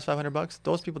 $80, that guy's $500.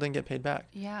 Those people didn't get paid back.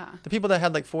 Yeah. The people that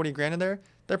had like 40 grand in there,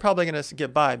 they're probably going to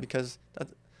get by because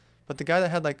but the guy that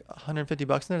had like $150 in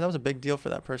there, that was a big deal for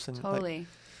that person. Totally. Like,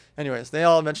 anyways, they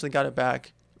all eventually got it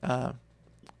back.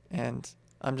 And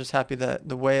I'm just happy that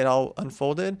the way it all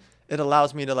unfolded, it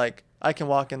allows me to like, I can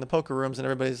walk in the poker rooms and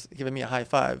everybody's giving me a high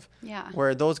five. Yeah.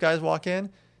 Where those guys walk in,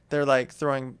 they're like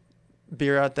throwing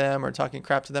beer at them or talking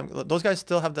crap to them. Those guys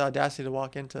still have the audacity to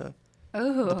walk into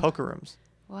the poker rooms.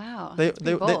 Wow.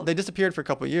 They disappeared for a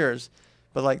couple of years,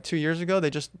 but like 2 years ago, they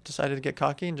just decided to get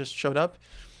cocky and just showed up.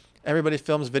 Everybody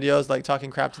films videos like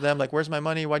talking crap to them, like, "Where's my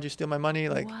money? Why'd you steal my money?"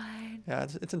 Like, what? Yeah,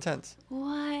 it's intense.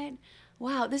 What?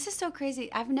 Wow, this is so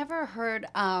crazy. I've never heard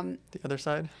the other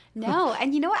side. No,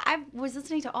 and you know what? I was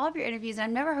listening to all of your interviews, and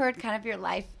I've never heard kind of your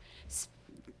life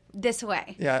this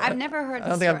way. Yeah, I've never heard. I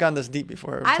don't think I've gotten this deep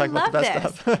before. I love about the best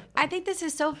this. Stuff. I think this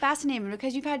is so fascinating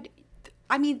because you've had,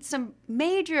 I mean, some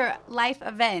major life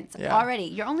events already.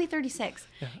 You're only 36.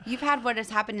 Yeah. You've had what has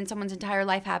happened in someone's entire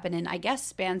life happen in, I guess,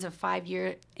 spans of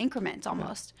 5-year increments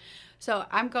almost. Yeah. So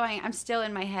I'm still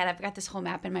in my head. I've got this whole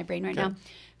map in my brain right now.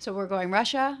 So we're going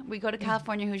Russia. We go to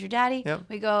California, Who's Your Daddy? Yep.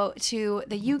 We go to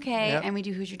the UK, and we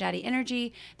do Who's Your Daddy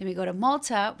Energy. Then we go to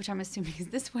Malta, which I'm assuming is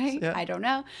this way. Yep. I don't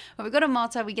know. But we go to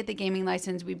Malta. We get the gaming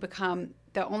license. We become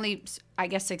the only, I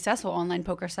guess, successful online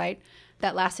poker site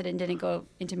that lasted and didn't go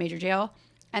into major jail.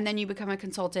 And then you become a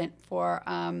consultant for...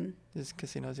 these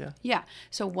casinos, yeah. Yeah.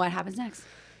 So what happens next?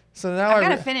 So now I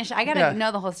gotta finish. I gotta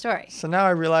know the whole story. So now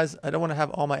I realize I don't want to have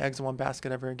all my eggs in one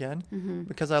basket ever again,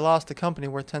 because I lost a company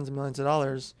worth tens of millions of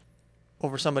dollars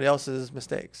over somebody else's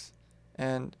mistakes,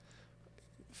 and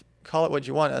call it what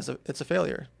you want. It's a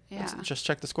failure. Yeah. Just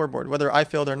check the scoreboard. Whether I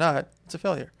failed or not, it's a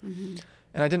failure. And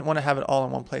I didn't want to have it all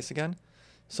in one place again.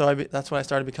 So that's when I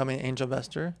started becoming an angel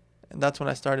investor, and that's when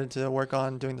I started to work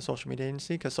on doing the social media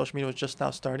agency, because social media was just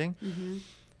now starting.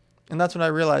 And that's when I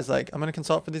realized, like, I'm gonna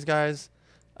consult for these guys.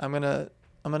 I'm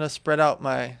gonna spread out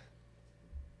my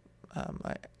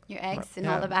your eggs in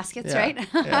all the baskets, yeah, right?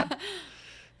 Yeah.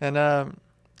 And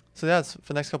so that's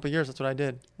for the next couple of years. That's what I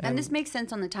did. And this makes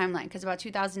sense on the timeline, because about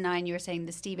 2009, you were saying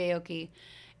the Steve Aoki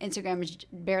Instagram is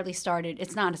barely started.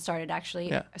 It's not started actually.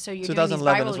 Yeah. So you're doing these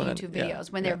viral YouTube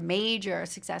videos when they're yeah. major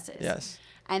successes. Yes.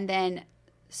 And then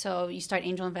so you start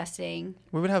angel investing.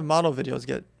 We would have model videos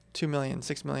get 2 million,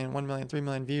 6 million, 1 million, 3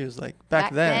 million views. Like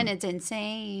back then it's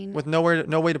insane. With no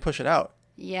way to push it out.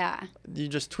 Yeah. You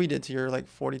just tweeted to your like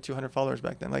 4,200 followers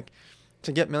back then. Like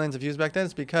to get millions of views back then,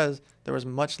 it's because there was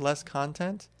much less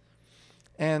content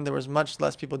and there was much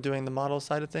less people doing the model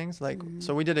side of things. Like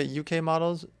so we did a UK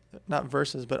models, not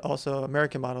versus, but also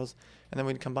American models, and then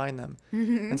we'd combine them.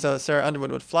 And so Sarah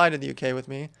Underwood would fly to the UK with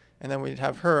me, and then we'd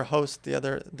have her host the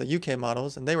UK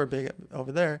models, and they were big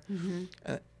over there.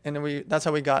 And then that's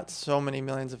how we got so many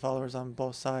millions of followers on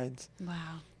both sides.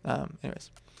 Wow.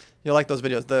 Anyways, you'll like those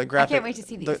videos. The graphic, I can't wait to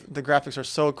see these. The graphics are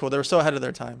so cool. They were so ahead of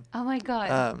their time. Oh my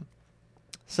God.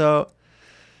 So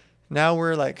now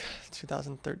we're like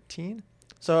 2013.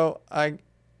 So a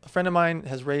friend of mine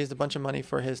has raised a bunch of money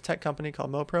for his tech company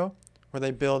called MoPro, where they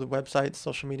build websites,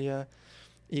 social media,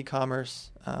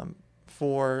 e-commerce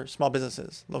for small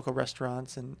businesses, local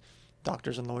restaurants and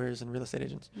doctors and lawyers and real estate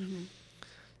agents.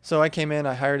 So I came in,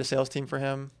 I hired a sales team for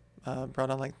him, brought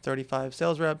on like 35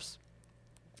 sales reps,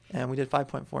 and we did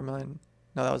 5.4 million.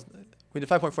 No, we did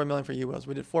 5.4 million for UWills.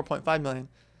 We did 4.5 million.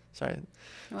 Sorry,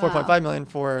 wow. 4.5 million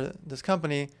for this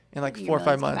company in like 4 or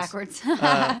 5 months. Backwards.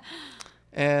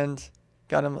 And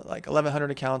got him like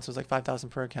 1,100 accounts. It was like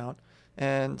 5,000 per account,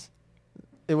 and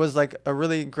it was like a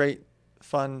really great,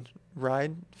 fun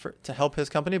ride to help his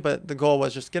company. But the goal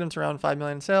was just get him to around 5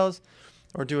 million in sales,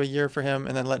 or do a year for him,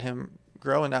 and then let him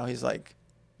grow. And now he's like,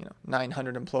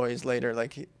 900 employees later.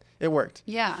 Like it worked.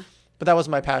 Yeah. But that was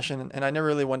my passion, and I never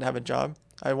really wanted to have a job.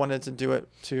 I wanted to do it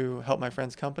to help my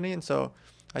friend's company, and so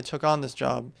I took on this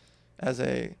job as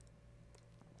I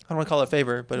don't want to call it a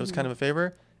favor, but it was kind of a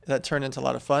favor that turned into a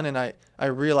lot of fun. And I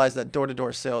realized that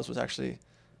door-to-door sales was actually,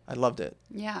 I loved it.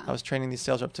 Yeah. I was training these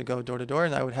sales reps to go door to door,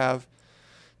 and I would have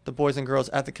the boys and girls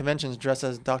at the conventions dressed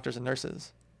as doctors and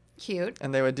nurses. Cute.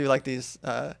 And they would do like these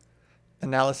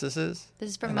analyses. This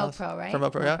is for MoPro, right? For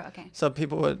MoPro, yeah. Okay. So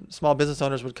small business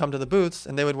owners would come to the booths,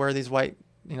 and they would wear these white,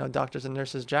 doctors and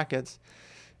nurses jackets,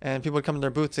 and people would come to their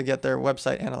booth to get their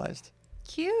website analyzed.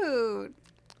 Cute.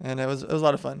 And it was a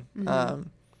lot of fun. Mm-hmm.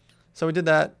 So we did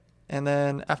that, and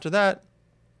then after that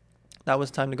was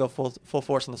time to go full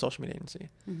force on the social media agency.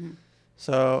 Mm-hmm.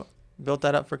 So built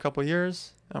that up for a couple of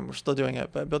years. We're still doing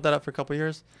it, but built that up for a couple of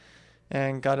years,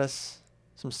 and got us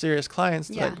some serious clients.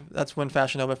 Yeah. Like that's when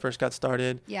Fashion Nova first got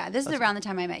started. Yeah, this is around the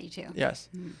time I met you too. Yes.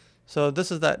 Mm-hmm. So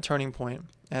this is that turning point,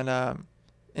 and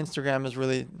Instagram is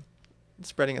really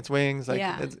spreading its wings. Like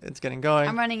it's getting going.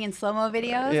 I'm running in slow-mo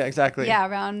videos. Yeah, exactly. Yeah,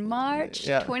 around March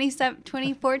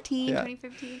 2014,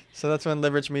 2015. So that's when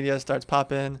Live Rich Media starts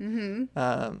popping.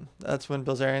 Mm-hmm. That's when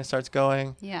Bilzerian starts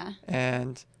going. Yeah.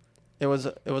 And it was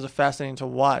a fascinating to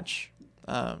watch.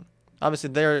 Obviously,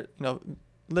 they're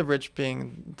Live Rich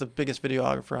being the biggest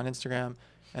videographer on Instagram,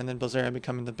 and then Bilzerian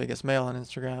becoming the biggest male on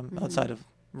Instagram outside of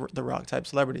the rock type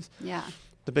celebrities. Yeah.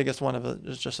 The biggest one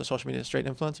is just a social media straight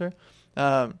influencer.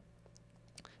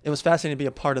 It was fascinating to be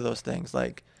a part of those things,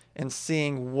 like, and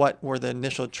seeing what were the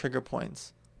initial trigger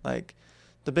points. Like,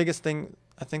 the biggest thing,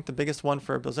 I think the biggest one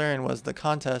for Bilzerian was the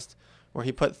contest where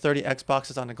he put 30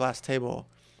 Xboxes on a glass table,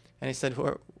 and he said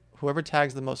whoever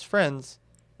tags the most friends,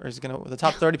 the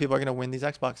top 30 people are gonna win these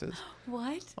Xboxes.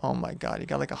 What? Oh my God, he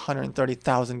got like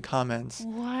 130,000 comments.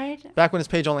 What? Back when his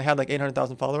page only had like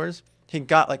 800,000 followers, he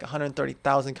got like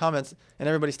 130,000 comments, and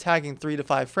everybody's tagging 3 to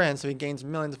 5 friends, so he gains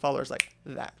millions of followers like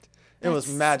that. It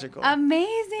was magical.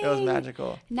 Amazing. It was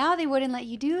magical. Now they wouldn't let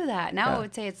you do that. Now it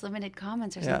would say it's limited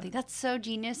comments or something. Yeah. That's so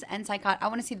genius and psychotic. I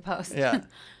want to see the post. Yeah.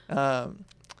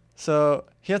 So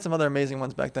he had some other amazing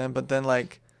ones back then, but then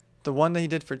like the one that he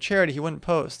did for charity, he wouldn't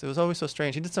post. It was always so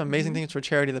strange. He did some amazing things for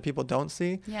charity that people don't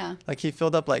see. Yeah. Like he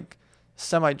filled up like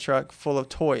semi-truck full of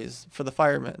toys for the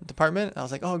fireman department. I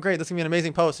was like, oh great, this is gonna be an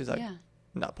amazing post. He's like,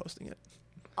 not posting it.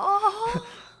 Oh.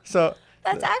 So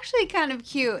that's actually kind of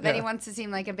cute that he wants to seem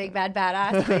like a big bad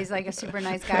badass, but he's like a super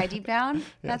nice guy deep down. Yes.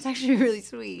 That's actually really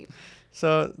sweet.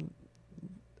 So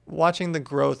watching the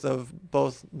growth of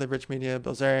both the Rich Media,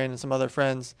 Bilzerian, and some other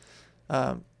friends,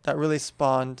 that really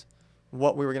spawned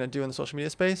what we were going to do in the social media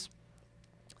space.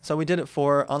 So we did it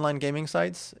for online gaming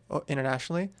sites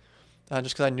internationally,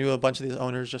 just because I knew a bunch of these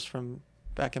owners just from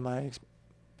back in my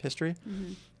history.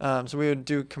 Mm-hmm. So we would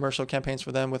do commercial campaigns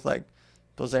for them with like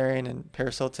Bilzerian and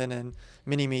Paris Hilton and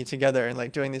Mini-Me together, and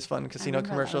like doing these fun casino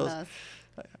commercials.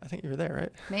 I think you were there,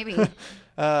 right? Maybe.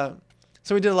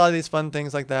 So we did a lot of these fun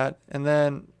things like that, and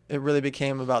then it really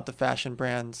became about the fashion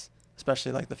brands,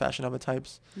 especially like the Fashion Nova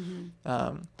types.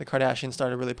 Mm-hmm. The Kardashians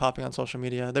started really popping on social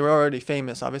media. They were already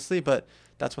famous, obviously, but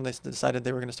that's when they decided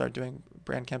they were going to start doing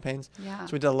brand campaigns. Yeah.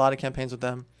 So we did a lot of campaigns with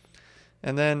them,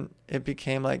 and then it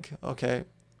became like, okay,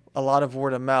 a lot of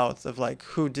word of mouth of like,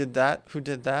 who did that?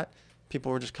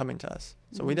 People were just coming to us.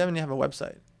 So we didn't even have a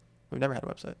website. We've never had a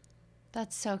website.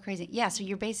 That's so crazy. Yeah, so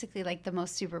you're basically like the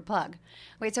most super plug.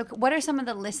 Wait, so what are some of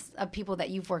the lists of people that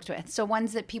you've worked with? So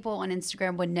ones that people on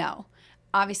Instagram would know.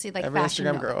 Obviously, like every Fashion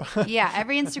Instagram Nova. girl. Yeah,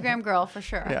 every Instagram girl for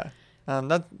sure.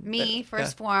 Yeah.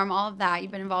 First Form, all of that.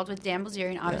 You've been involved with Dan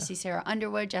Bilzerian, obviously Sarah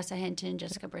Underwood, Jessa Hinton,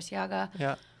 Jessica Burciaga.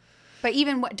 Yeah. But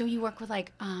even do you work with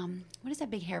like what is that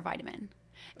big hair vitamin?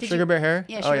 Sugar Bear Hair?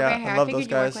 Yeah, Sugar Bear Hair. I love figured those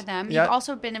guys. You work with them. Yeah. You've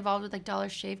also been involved with like Dollar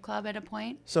Shave Club at a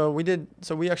point. So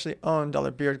we actually own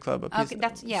Dollar Beard Club. Okay,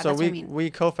 that's what I mean. We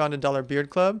co-founded Dollar Beard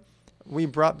Club. We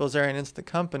brought Bilzerian into the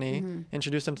company,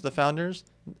 introduced him to the founders,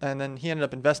 and then he ended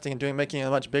up investing and making a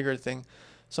much bigger thing.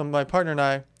 So my partner and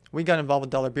I, we got involved with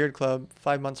Dollar Beard Club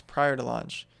 5 months prior to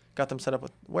launch. Got them set up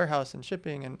with warehouse and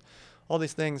shipping and all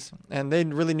these things, and they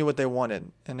really knew what they wanted,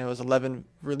 and it was 11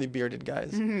 really bearded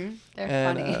guys. Mm-hmm. They're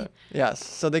funny. Yes,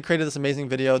 so they created this amazing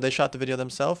video. They shot the video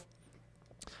themselves.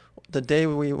 The day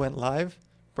we went live,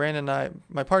 Brandon and I,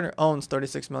 my partner owns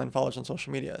 36 million followers on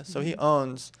social media, so he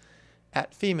owns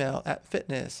at female, at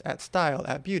fitness, at style,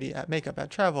 at beauty, at makeup, at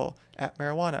travel, at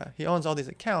marijuana. He owns all these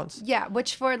accounts. Yeah,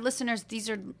 which for listeners, these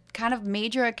are kind of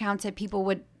major accounts that people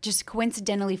would just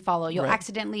coincidentally follow. You'll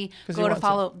accidentally go to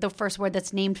follow the first word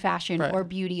that's named fashion or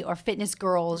beauty or fitness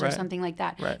girls or something like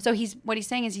that. Right. So what he's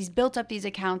saying is he's built up these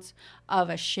accounts of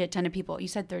a shit ton of people. You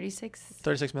said 36?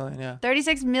 36 million, yeah.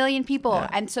 36 million people. Yeah.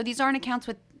 And so these aren't accounts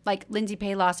with like Lindsey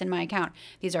Payless in my account.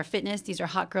 These are fitness, these are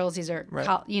hot girls, these are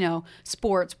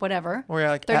sports, whatever. Or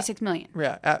like 36 million.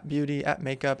 Yeah, at beauty, at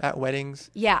makeup, at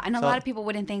weddings. Yeah, and a lot of people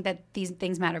wouldn't think that these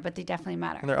things matter, but they definitely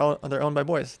matter. And they're owned by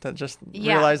boys that just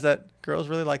realize that girls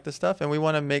really like this stuff, and we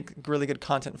want to make really good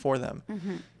content for them.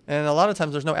 Mm-hmm. And a lot of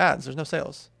times there's no ads, there's no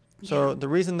sales. So the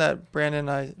reason that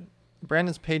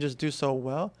Brandon's pages do so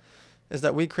well is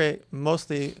that we create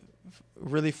mostly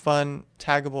really fun,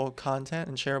 taggable content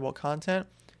and shareable content,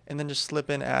 and then just slip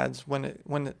in ads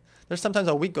when there's sometimes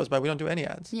a week goes by we don't do any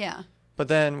ads. Yeah. But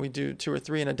then we do 2 or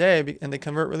 3 in a day, and they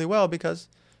convert really well because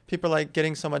people are like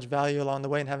getting so much value along the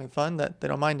way and having fun that they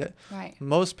don't mind it. Right.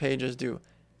 Most pages do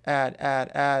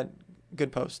ad,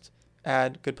 good post,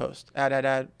 ad, good post,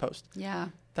 ad, post. Yeah.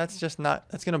 That's just not,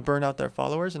 that's going to burn out their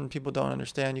followers, and people don't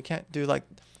understand. You can't do like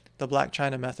the Black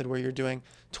China method where you're doing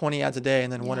 20 ads a day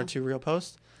and then 1 or 2 real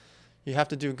posts. You have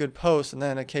to do good posts and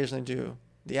then occasionally do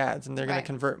the ads, and they're going to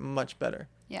convert much better.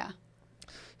 Yeah.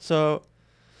 So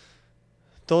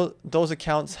those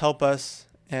accounts help us,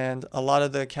 and a lot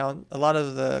of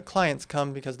the clients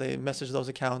come because they message those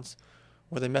accounts,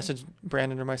 or they message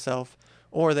Brandon or myself,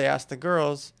 or they ask the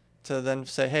girls to then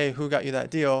say, hey, who got you that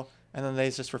deal? And then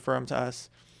they just refer them to us.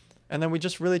 And then we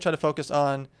just really try to focus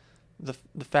on the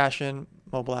fashion,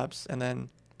 mobile apps, and then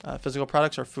physical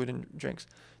products or food and drinks.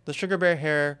 The Sugar Bear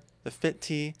Hair, the Fit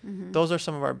Tea, those are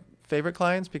some of our favorite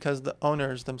clients because the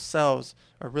owners themselves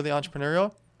are really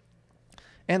entrepreneurial,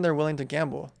 and they're willing to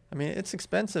gamble. I mean, it's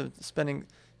expensive spending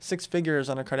 6 figures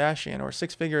on a Kardashian, or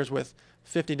 6 figures with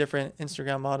 50 different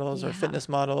Instagram models or fitness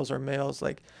models or males.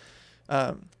 Like,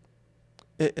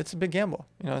 it's a big gamble,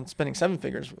 and spending 7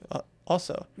 figures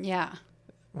also. Yeah.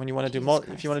 When you want to do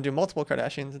if you want to do multiple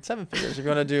Kardashians, it's 7 figures. If you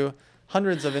want to do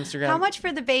hundreds of Instagram. How much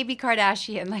for the baby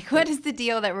Kardashian? Like, what is the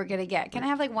deal that we're gonna get? Can I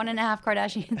have like 1.5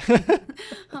 Kardashians?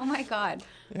 Oh my God.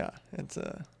 Yeah, it's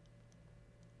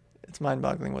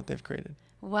mind-boggling what they've created.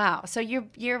 Wow. So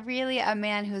you're really a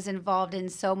man who's involved in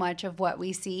so much of what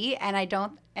we see,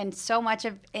 and so much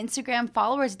of Instagram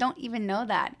followers don't even know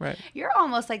that. Right. You're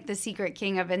almost like the secret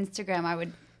king of Instagram, I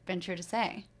would venture to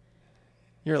say.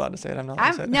 You're allowed to say it. I'm not allowed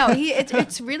to say it. No,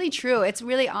 it's really true. It's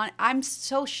really I'm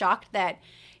so shocked that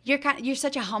you're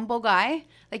such a humble guy.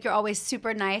 Like, you're always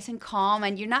super nice and calm,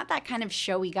 and you're not that kind of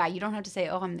showy guy. You don't have to say,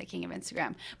 "Oh, I'm the king of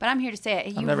Instagram." But I'm here to say it.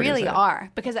 You really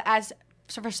are, because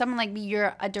so for someone like me,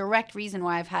 you're a direct reason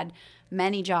why I've had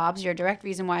many jobs. You're a direct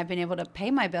reason why I've been able to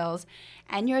pay my bills,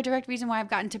 and you're a direct reason why I've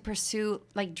gotten to pursue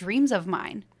like dreams of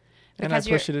mine. And I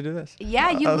pushed you to do this. Yeah,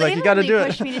 you literally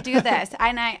pushed me to do this.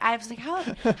 And I was like, how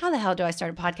the hell do I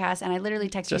start a podcast? And I literally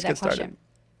texted you that question.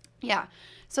 Yeah.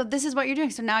 So this is what you're doing.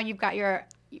 So now you've got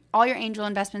all your angel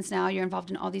investments now. You're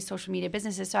involved in all these social media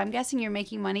businesses. So I'm guessing you're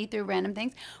making money through random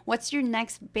things. What's your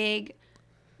next big...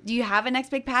 Do you have a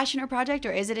next big passion or project,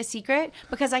 or is it a secret?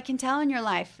 Because I can tell in your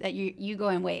life that you go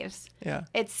in waves. Yeah.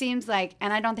 It seems like,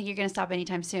 and I don't think you're going to stop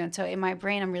anytime soon. So in my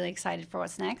brain, I'm really excited for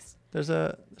what's next. There's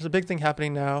a big thing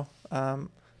happening now.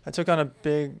 I took on a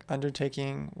big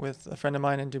undertaking with a friend of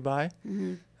mine in Dubai.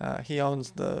 Mm-hmm. He owns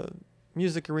the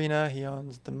music arena. He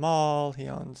owns the mall. He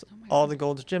owns all the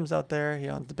Gold's Gyms out there. He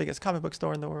owns the biggest comic book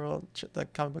store in the world, the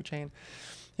comic book chain.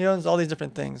 He owns all these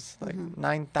different things, like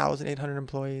 9,800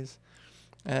 employees.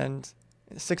 And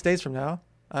 6 days from now,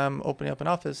 I'm opening up an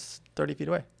office 30 feet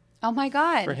away. Oh, my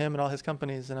God. For him and all his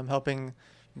companies. And I'm helping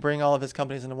bring all of his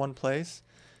companies into one place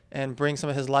and bring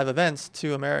some of his live events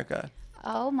to America.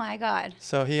 Oh, my God.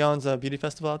 So he owns a beauty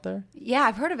festival out there. Yeah,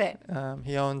 I've heard of it.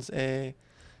 He owns the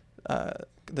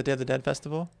Day of the Dead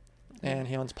festival. And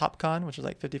he owns PopCon, which is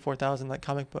like 54,000 like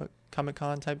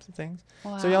Comic-Con types of things.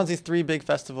 Wow. So he owns these 3 big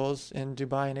festivals in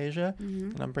Dubai and Asia.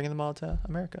 And I'm bringing them all to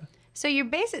America. So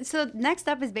so next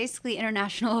up is basically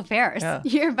international affairs. Yeah,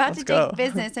 you're about to take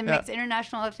business and mix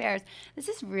international affairs. This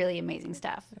is really amazing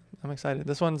stuff. I'm excited.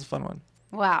 This one's a fun one.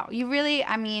 Wow. You really,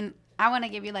 I want to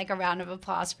give you like a round of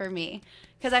applause for me,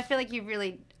 because I feel like you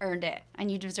really earned it and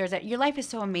you deserve it. Your life is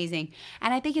so amazing.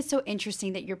 And I think it's so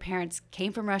interesting that your parents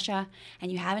came from Russia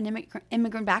and you have an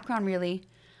immigrant background, really.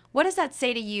 What does that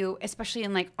say to you, especially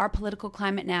in like our political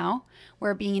climate now,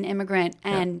 where being an immigrant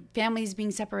and families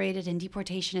being separated and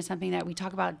deportation is something that we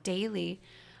talk about daily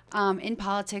in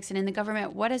politics and in the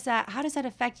government? How does that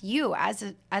affect you as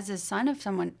a son of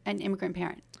an immigrant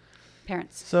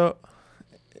parents? So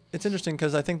it's interesting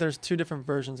because I think there's 2 different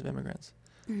versions of immigrants.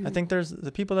 I think there's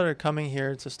the people that are coming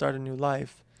here to start a new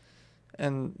life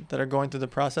and that are going through the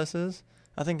processes.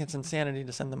 I think it's insanity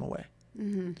to send them away.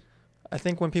 Mm-hmm. I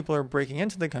think when people are breaking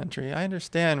into the country, I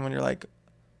understand when you're like,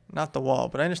 not the wall,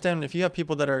 but I understand if you have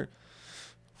people that are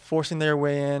forcing their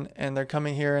way in and they're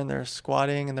coming here and they're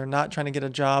squatting and they're not trying to get a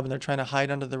job and they're trying to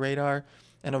hide under the radar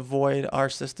and avoid our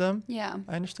system. Yeah.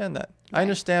 I understand that. Right. I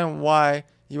understand why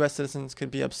U.S. citizens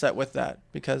could be upset with that,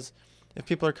 because if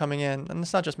people are coming in, and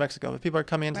it's not just Mexico, but people are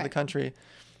coming into the country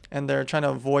and they're trying to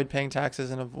avoid paying taxes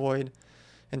and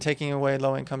taking away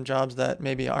low-income jobs that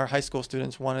maybe our high school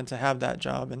students wanted to have that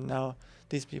job, and now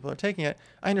these people are taking it.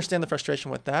 I understand the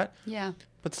frustration with that. Yeah.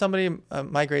 But somebody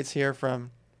migrates here from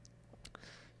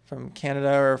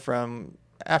Canada or from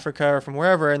Africa or from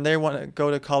wherever, and they want to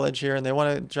go to college here, and they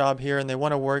want a job here, and they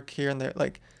want to work here, and they're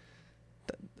like,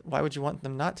 why would you want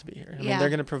them not to be here? I mean, they're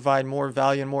going to provide more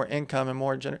value and more income and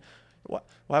more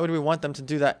why would we want them to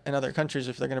do that in other countries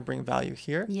if they're going to bring value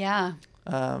here? Yeah.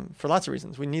 For lots of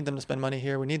reasons. We need them to spend money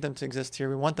here. We need them to exist here.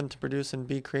 We want them to produce and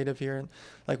be creative here. And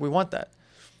like, we want that.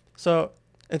 So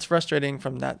it's frustrating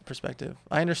from that perspective.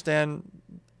 I understand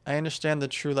the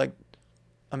true like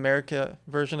America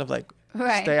version of like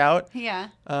stay out. Yeah.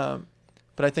 But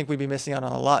I think we'd be missing out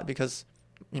on a lot because,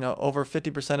 over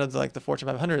 50% of the Fortune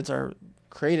 500s are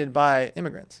created by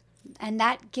immigrants. And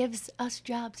that gives us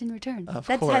jobs in return.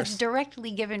 That has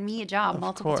directly given me a job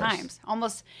multiple times,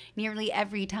 almost nearly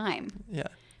every time. Yeah.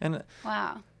 And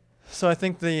wow. So I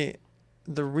think the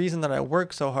reason that I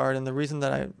work so hard and the reason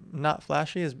that I'm not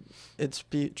flashy is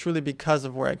truly because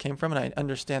of where I came from, and I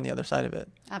understand the other side of it.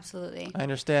 Absolutely. I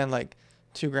understand like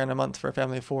 $2,000 a month for a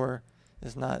family of 4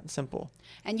 is not simple.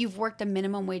 And you've worked a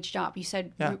minimum wage job. You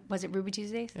said, was it Ruby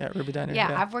Tuesdays? Yeah, Ruby Diner.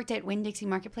 Yeah, I've worked at Winn-Dixie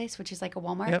Marketplace, which is like a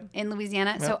Walmart in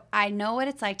Louisiana. Yep. So I know what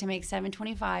it's like to make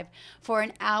 $7.25 for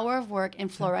an hour of work in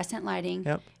fluorescent lighting.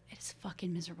 Yep. It's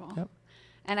fucking miserable. Yep.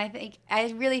 And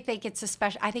I really think it's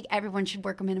I think everyone should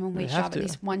work a minimum wage job at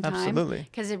least one time. Absolutely.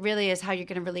 Because it really is how you're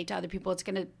going to relate to other people. It's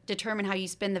going to determine how you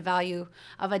spend the value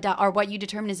of or what you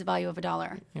determine is the value of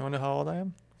 $1. You want to know how old I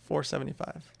am?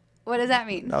 $4.75. What does that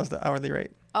mean? That was the hourly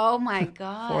rate. Oh my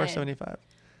God. $4.75.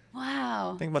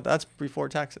 Wow. Think about that. That's before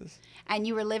taxes. And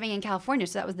you were living in California,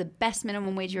 so that was the best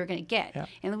minimum wage you were going to get. Yeah.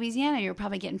 In Louisiana, you were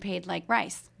probably getting paid like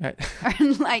rice. Right. Or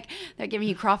like they're giving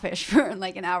you crawfish for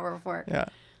like an hour of work. Yeah.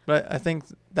 But I think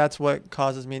that's what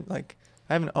causes me, like,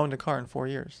 I haven't owned a car in 4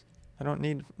 years. I don't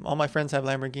need, all my friends have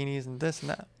Lamborghinis and this and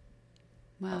that.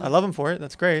 Wow. I love them for it.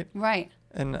 That's great. Right.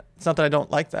 And it's not that I don't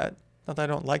like that. Not that I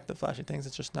don't like the flashy things.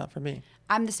 It's just not for me.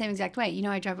 I'm the same exact way. You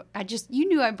know, you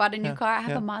knew I bought a new car. I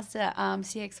have a Mazda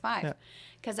CX-5.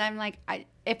 Because I'm like,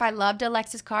 if I loved a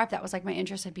Lexus car, if that was like my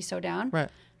interest, I'd be so down. Right.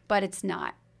 But it's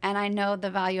not. And I know the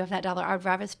value of that $1. I'd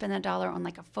rather spend that $1 on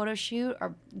like a photo shoot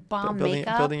or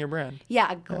makeup. Building your brand.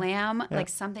 Yeah, a glam, like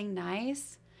something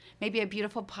nice. Maybe a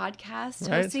beautiful podcast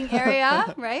hosting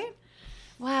area, right?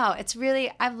 Wow, it's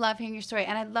really, I love hearing your story.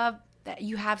 And I love that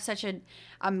you have such an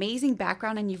amazing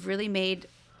background and you've really made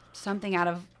something out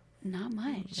of not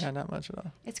much. Yeah, not much at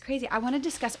all. It's crazy. I want to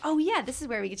discuss, this is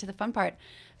where we get to the fun part.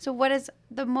 So what is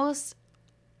the most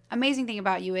amazing thing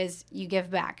about you is you give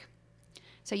back.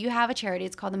 So you have a charity.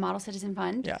 It's called the Model Citizen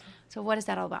Fund. Yeah. So what is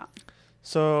that all about?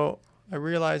 So I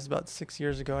realized about 6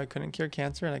 years ago I couldn't cure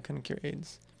cancer and I couldn't cure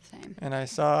AIDS. Same. And I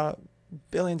saw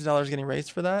billions of dollars getting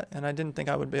raised for that, and I didn't think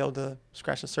I would be able to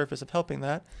scratch the surface of helping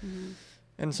that. Mm-hmm.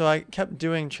 And so I kept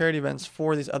doing charity events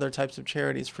for these other types of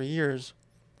charities for years,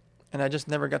 and I just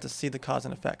never got to see the cause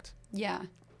and effect. Yeah.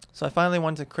 So I finally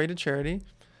wanted to create a charity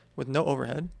with no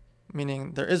overhead,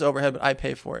 meaning there is overhead, but I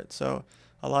pay for it. So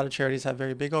a lot of charities have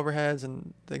very big overheads,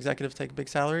 and the executives take big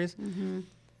salaries. Mm-hmm.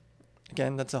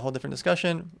 Again, that's a whole different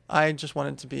discussion. I just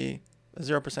wanted to be a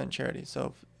 0% charity.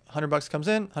 So if $100 comes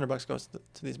in, $100 goes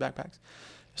to these backpacks.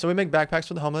 So we make backpacks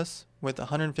for the homeless with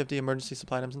 150 emergency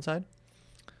supply items inside.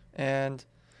 And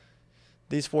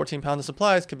these 14 pounds of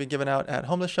supplies could be given out at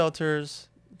homeless shelters,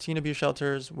 teen abuse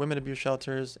shelters, women abuse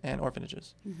shelters, and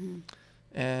orphanages. Mm-hmm.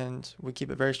 And we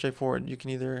keep it very straightforward. You can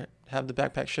either have the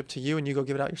backpack shipped to you and you go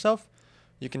give it out yourself.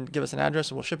 You can give us an address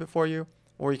and we'll ship it for you.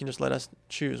 Or you can just let us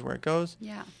choose where it goes.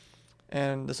 Yeah.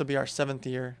 And this will be our 7th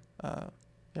year.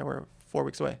 We're 4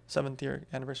 weeks away. 7th year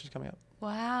anniversary is coming up.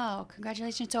 Wow.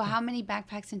 Congratulations. So how many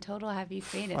backpacks in total have you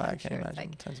created? I can't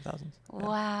imagine. Tens of thousands.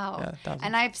 Wow. Yeah, thousands.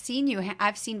 And I've seen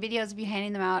videos of you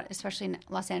handing them out, especially in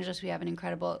Los Angeles. We have an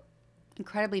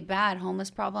incredibly bad homeless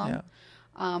problem,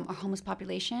 or homeless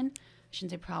population. I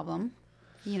shouldn't say problem.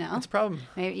 It's a problem.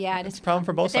 Maybe, it is a problem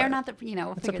for both sides. They're not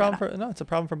we'll it's a problem it's a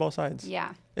problem for both sides.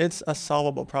 Yeah. It's a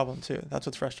solvable problem too. That's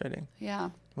what's frustrating. Yeah.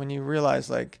 When you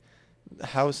realize like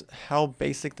how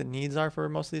basic the needs are for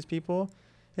most of these people.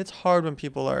 It's hard when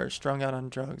people are strung out on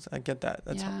drugs. I get that.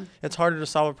 It's harder to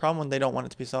solve a problem when they don't want it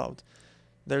to be solved.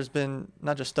 There's been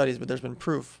not just studies, but there's been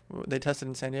proof. They tested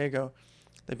in San Diego.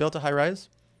 They built a high rise.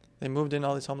 They moved in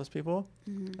all these homeless people.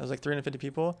 Mm-hmm. It was like 350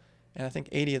 people, and I think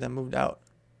 80 of them moved out.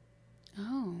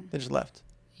 Oh. They just left.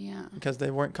 Yeah. Because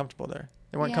they weren't comfortable there.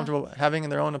 They weren't comfortable having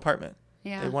their own apartment.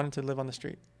 Yeah. They wanted to live on the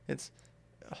street. It's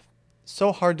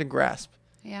so hard to grasp.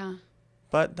 Yeah.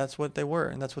 But that's what they were,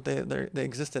 and that's what they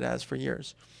existed as for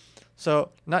years. So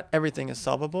not everything is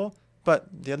solvable, but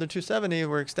the other 270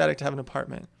 were ecstatic to have an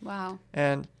apartment. Wow.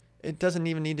 And it doesn't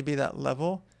even need to be that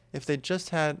level. if they just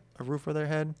had a roof over their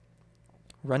head,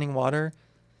 running water,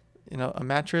 a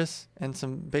mattress, and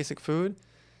some basic food.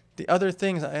 The other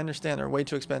things I understand are way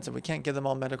too expensive. We can't give them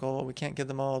all medical. We can't give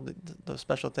them all those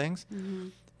special things. Mm-hmm.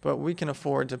 But we can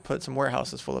afford to put some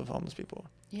warehouses full of homeless people.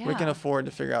 Yeah. We can afford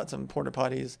to figure out some porta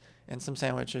potties and some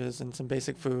sandwiches and some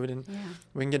basic food. And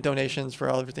we can get donations for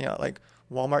everything else. Like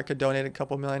Walmart could donate a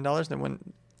couple $1 million,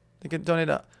 and they could donate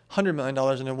 $100 million,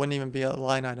 and it wouldn't even be a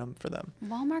line item for them.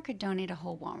 Walmart could donate a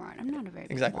whole Walmart. I'm not a very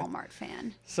big Walmart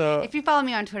fan. So if you follow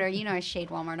me on Twitter, I shade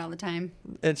Walmart all the time.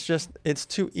 It's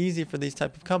too easy for these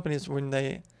type of companies when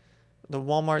the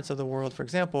Walmarts of the world, for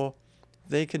example,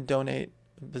 they could donate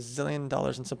 $1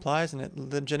 bazillion in supplies, and it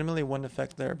legitimately wouldn't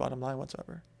affect their bottom line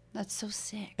whatsoever. That's so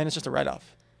sick. And it's just a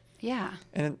write-off. Yeah.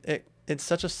 And it's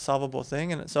such a solvable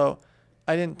thing. And so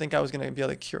I didn't think I was going to be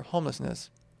able to cure homelessness.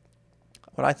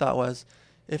 What I thought was,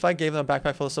 if I gave them a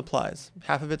backpack full of supplies,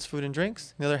 half of it's food and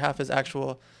drinks, the other half is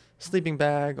actual sleeping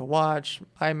bag, a watch,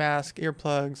 eye mask,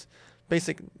 earplugs,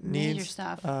 basic needs, major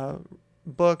stuff,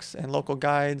 books and local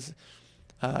guides,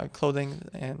 clothing,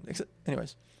 and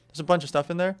anyways, there's a bunch of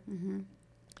stuff in there. Mm-hmm.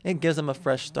 It gives them a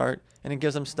fresh start, and it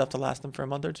gives them stuff to last them for a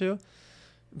month or two,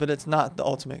 but it's not the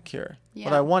ultimate cure. Yeah.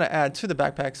 What I want to add to the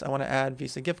backpacks, I want to add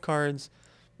Visa gift cards,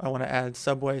 I want to add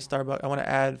Subway, Starbucks. I want to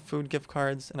add food gift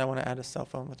cards, and I want to add a cell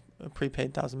phone with a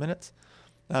prepaid 1,000 minutes,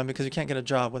 because you can't get a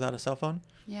job without a cell phone.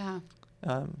 Yeah.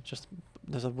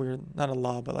 There's a weird, not a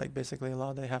law, but like basically a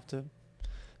law. They have to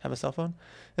have a cell phone,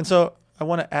 and so I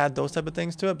want to add those type of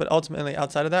things to it. But ultimately,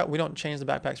 outside of that, we don't change the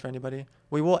backpacks for anybody.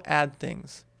 We will add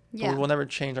things. Yeah. But we will never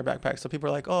change our backpacks. So people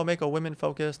are like, "Oh, make a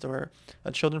women-focused or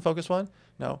a children-focused one."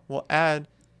 No, we'll add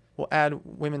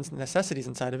women's necessities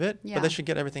inside of it, but they should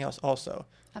get everything else also.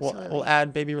 We'll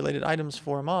add baby-related items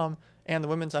for mom and the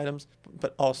women's items,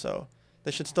 but also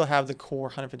they should still have the core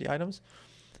 150 items.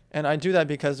 And I do that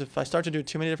because if I start to do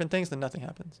too many different things, then nothing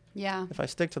happens. Yeah. If I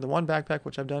stick to the one backpack,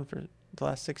 which I've done for the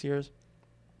last 6 years,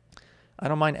 I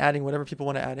don't mind adding whatever people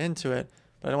want to add into it,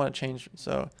 but I don't want to change.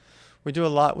 So we do a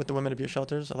lot with the women abuse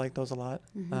shelters. I like those a lot.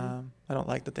 Mm-hmm. I don't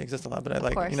like that they exist a lot, but I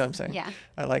like, you know what I'm saying? Yeah.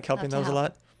 I like helping those a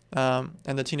lot.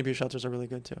 And the teen abuse shelters are really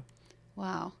good too.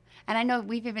 Wow. And I know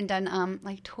we've even done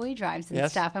like toy drives and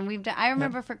stuff. And I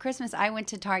remember for Christmas, I went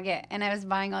to Target and I was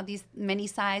buying all these mini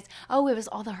size. Oh, it was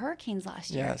all the hurricanes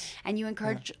last year. Yes. And you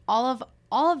encourage all of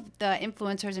the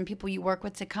influencers and people you work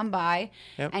with to come by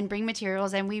and bring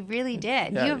materials. And we really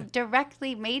did. Yeah, You've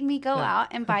directly made me go out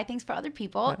and buy things for other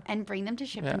people and bring them to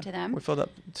ship them to them. We filled up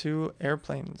 2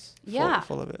 airplanes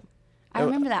full of it. I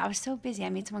remember that. I was so busy. I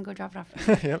made someone go drop it off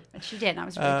for me. Yep. But she did, and I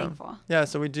was really thankful. Yeah,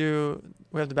 so we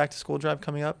have the back-to-school drive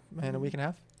coming up in a week and a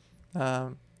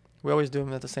half. We always do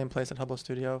them at the same place at Hubble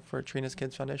Studio for Trina's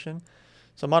Kids Foundation.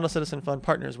 So Model Citizen Fund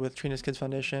partners with Trina's Kids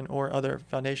Foundation or other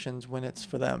foundations when it's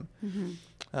for them.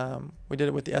 Mm-hmm. We did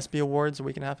it with the SB Awards a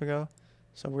week and a half ago.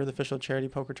 So we're the official charity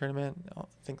poker tournament, I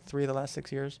think 3 of the last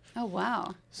 6 years. Oh,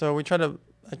 wow. So I try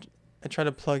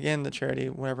to plug in the charity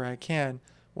whenever I can.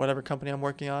 Whatever company I'm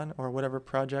working on or whatever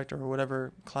project or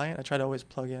whatever client, I try to always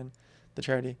plug in the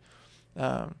charity.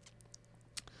 So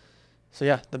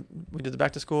yeah, we do the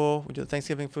back to school, we do the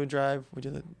Thanksgiving food drive, we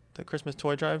do the Christmas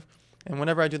toy drive. And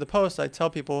whenever I do the posts, I tell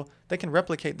people they can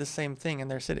replicate the same thing in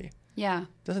their city. Yeah.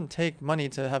 It doesn't take money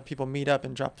to have people meet up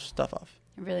and drop stuff off.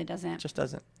 It really doesn't. It just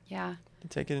doesn't. Yeah. You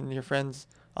take it in your friend's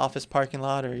office parking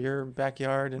lot or your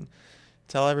backyard and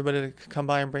tell everybody to come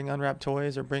by and bring unwrapped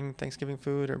toys or bring Thanksgiving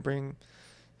food or bring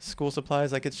school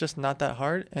supplies. Like, it's just not that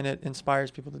hard, and it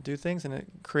inspires people to do things, and it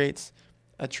creates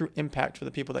a true impact for the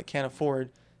people that can't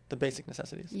afford the basic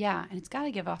necessities. Yeah, and it's got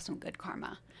to give off some good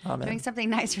karma. Amen. Doing something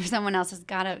nice for someone else has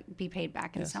got to be paid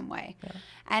back in some way. Yeah.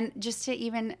 And just to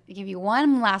even give you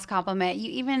one last compliment,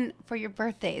 you even for your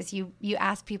birthdays, you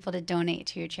ask people to donate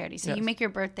to your charity. So you make your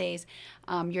birthdays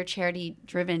your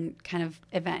charity-driven kind of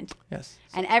event. Yes.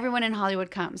 And everyone in Hollywood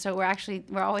comes. So we're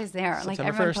always there. September like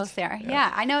everyone 1st. posts there.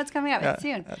 Yeah, I know it's coming up. It's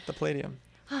soon. At the Palladium.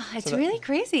 It's really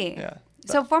crazy. Yeah.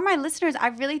 So for my listeners, I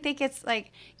really think it's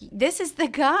like, this is the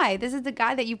guy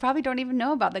that you probably don't even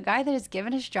know about. The guy that has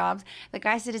given us jobs. The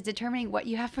guy that is determining what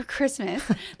you have for Christmas.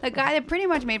 The guy that pretty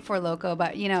much made Four Loko,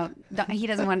 but he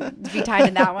doesn't want to be tied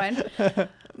in that one.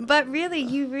 But really,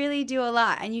 you really do a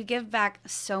lot, and you give back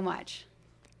so much.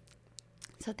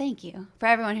 So thank you. For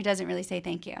everyone who doesn't really say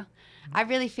thank you. I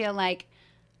really feel like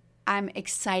I'm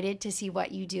excited to see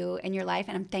what you do in your life,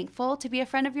 and I'm thankful to be a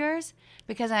friend of yours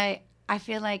because I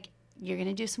feel like you're going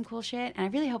to do some cool shit, and I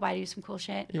really hope I do some cool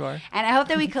shit. You are. And I hope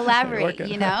that we collaborate,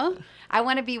 I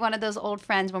want to be one of those old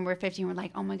friends when we're 50 and we're like,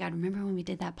 oh my God, remember when we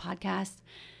did that podcast?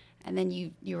 And then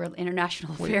you were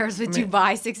international affairs with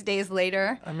Dubai 6 days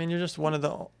later. I mean, you're one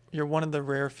of the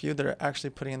rare few that are actually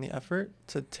putting in the effort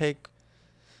to take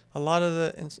a lot of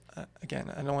the,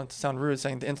 again, I don't want to sound rude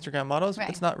saying the Instagram models, but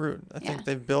it's not rude. I think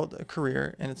they've built a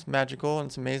career and it's magical and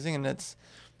it's amazing and it's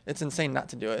insane not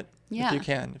to do it. Yeah.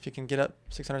 If you can get up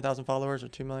 600,000 followers or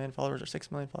 2 million followers or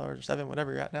 6 million followers or 7,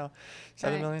 whatever you're at now,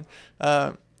 7 million,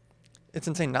 it's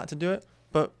insane not to do it.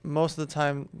 But most of the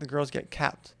time the girls get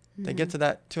capped. They get to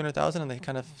that 200,000 and they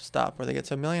kind of stop, or they get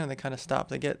to 1 million and they kind of stop.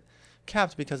 They get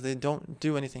capped because they don't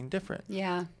do anything different.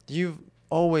 Yeah. You've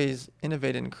always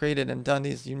innovated and created and done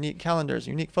these unique calendars,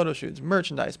 unique photo shoots,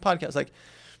 merchandise, podcasts. Like,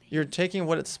 you're taking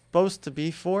what it's supposed to be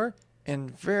for,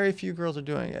 and very few girls are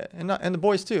doing it, and the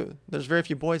boys too. There's very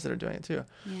few boys that are doing it too.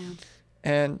 Yeah.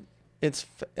 And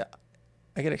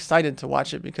I get excited to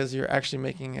watch it because you're actually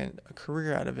making a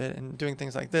career out of it, and doing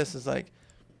things like this is like,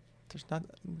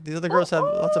 these other girls have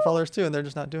lots of followers too, and they're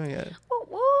just not doing it.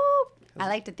 I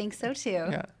like to think so too.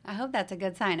 Yeah. I hope that's a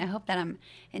good sign. I hope that I'm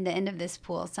in the end of this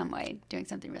pool some way doing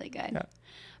something really good. Yeah.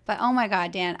 But oh my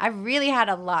God, Dan, I really had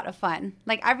a lot of fun.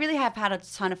 Like, I really have had a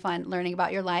ton of fun learning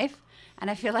about your life. And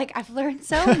I feel like I've learned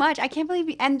so much. I can't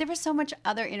believe and there were so much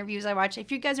other interviews I watched.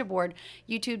 If you guys are bored,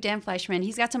 YouTube Dan Fleyshman.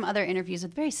 He's got some other interviews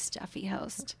with very stuffy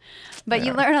host. But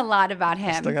you learn a lot about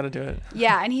him. Still got to do it.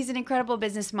 Yeah, and he's an incredible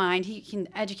business mind. He can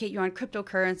educate you on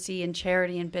cryptocurrency and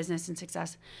charity and business and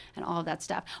success and all of that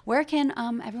stuff. Where can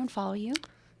everyone follow you?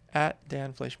 At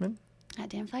Dan Fleyshman. At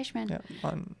Dan Fleyshman. Yeah,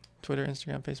 on Twitter,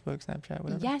 Instagram, Facebook, Snapchat,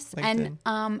 whatever. Yes, LinkedIn.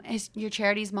 and your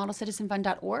charity is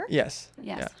modelcitizenfund.org? Yes.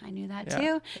 Yes, Yeah. I knew that Yeah. too.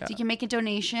 Yeah. So you can make a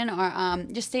donation or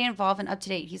just stay involved and up to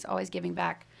date. He's always giving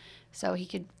back. So he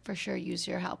could for sure use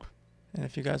your help. And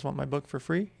if you guys want my book for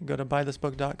free, go to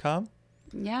buythisbook.com.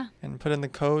 Yeah. And put in the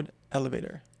code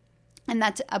ELEVATOR. And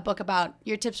that's a book about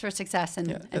your tips for success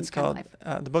and it's kind of called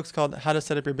life. the book's called How to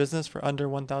Set Up Your Business for Under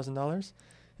 $1,000.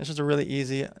 It's just a really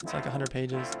easy. It's like 100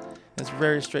 pages. It's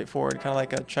very straightforward, kind of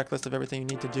like a checklist of everything you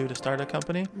need to do to start a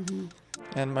company. Mm-hmm.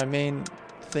 And my main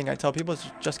thing I tell people is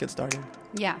just get started.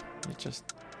 Yeah. You just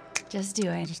do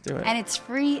it. Just do it. And it's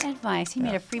free advice. He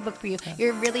made a free book for you. Yeah.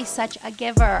 You're really such a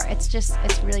giver. It's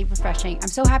really refreshing. I'm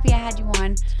so happy I had you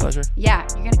on. It's a pleasure. Yeah,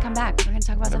 you're going to come back. We're going to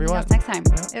talk about something else next time.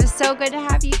 Yeah. It was so good to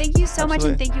have you. Thank you so much.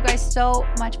 And thank you guys so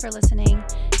much for listening.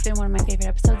 It's been one of my favorite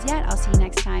episodes yet. I'll see you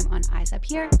next time on Eyes Up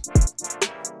Here.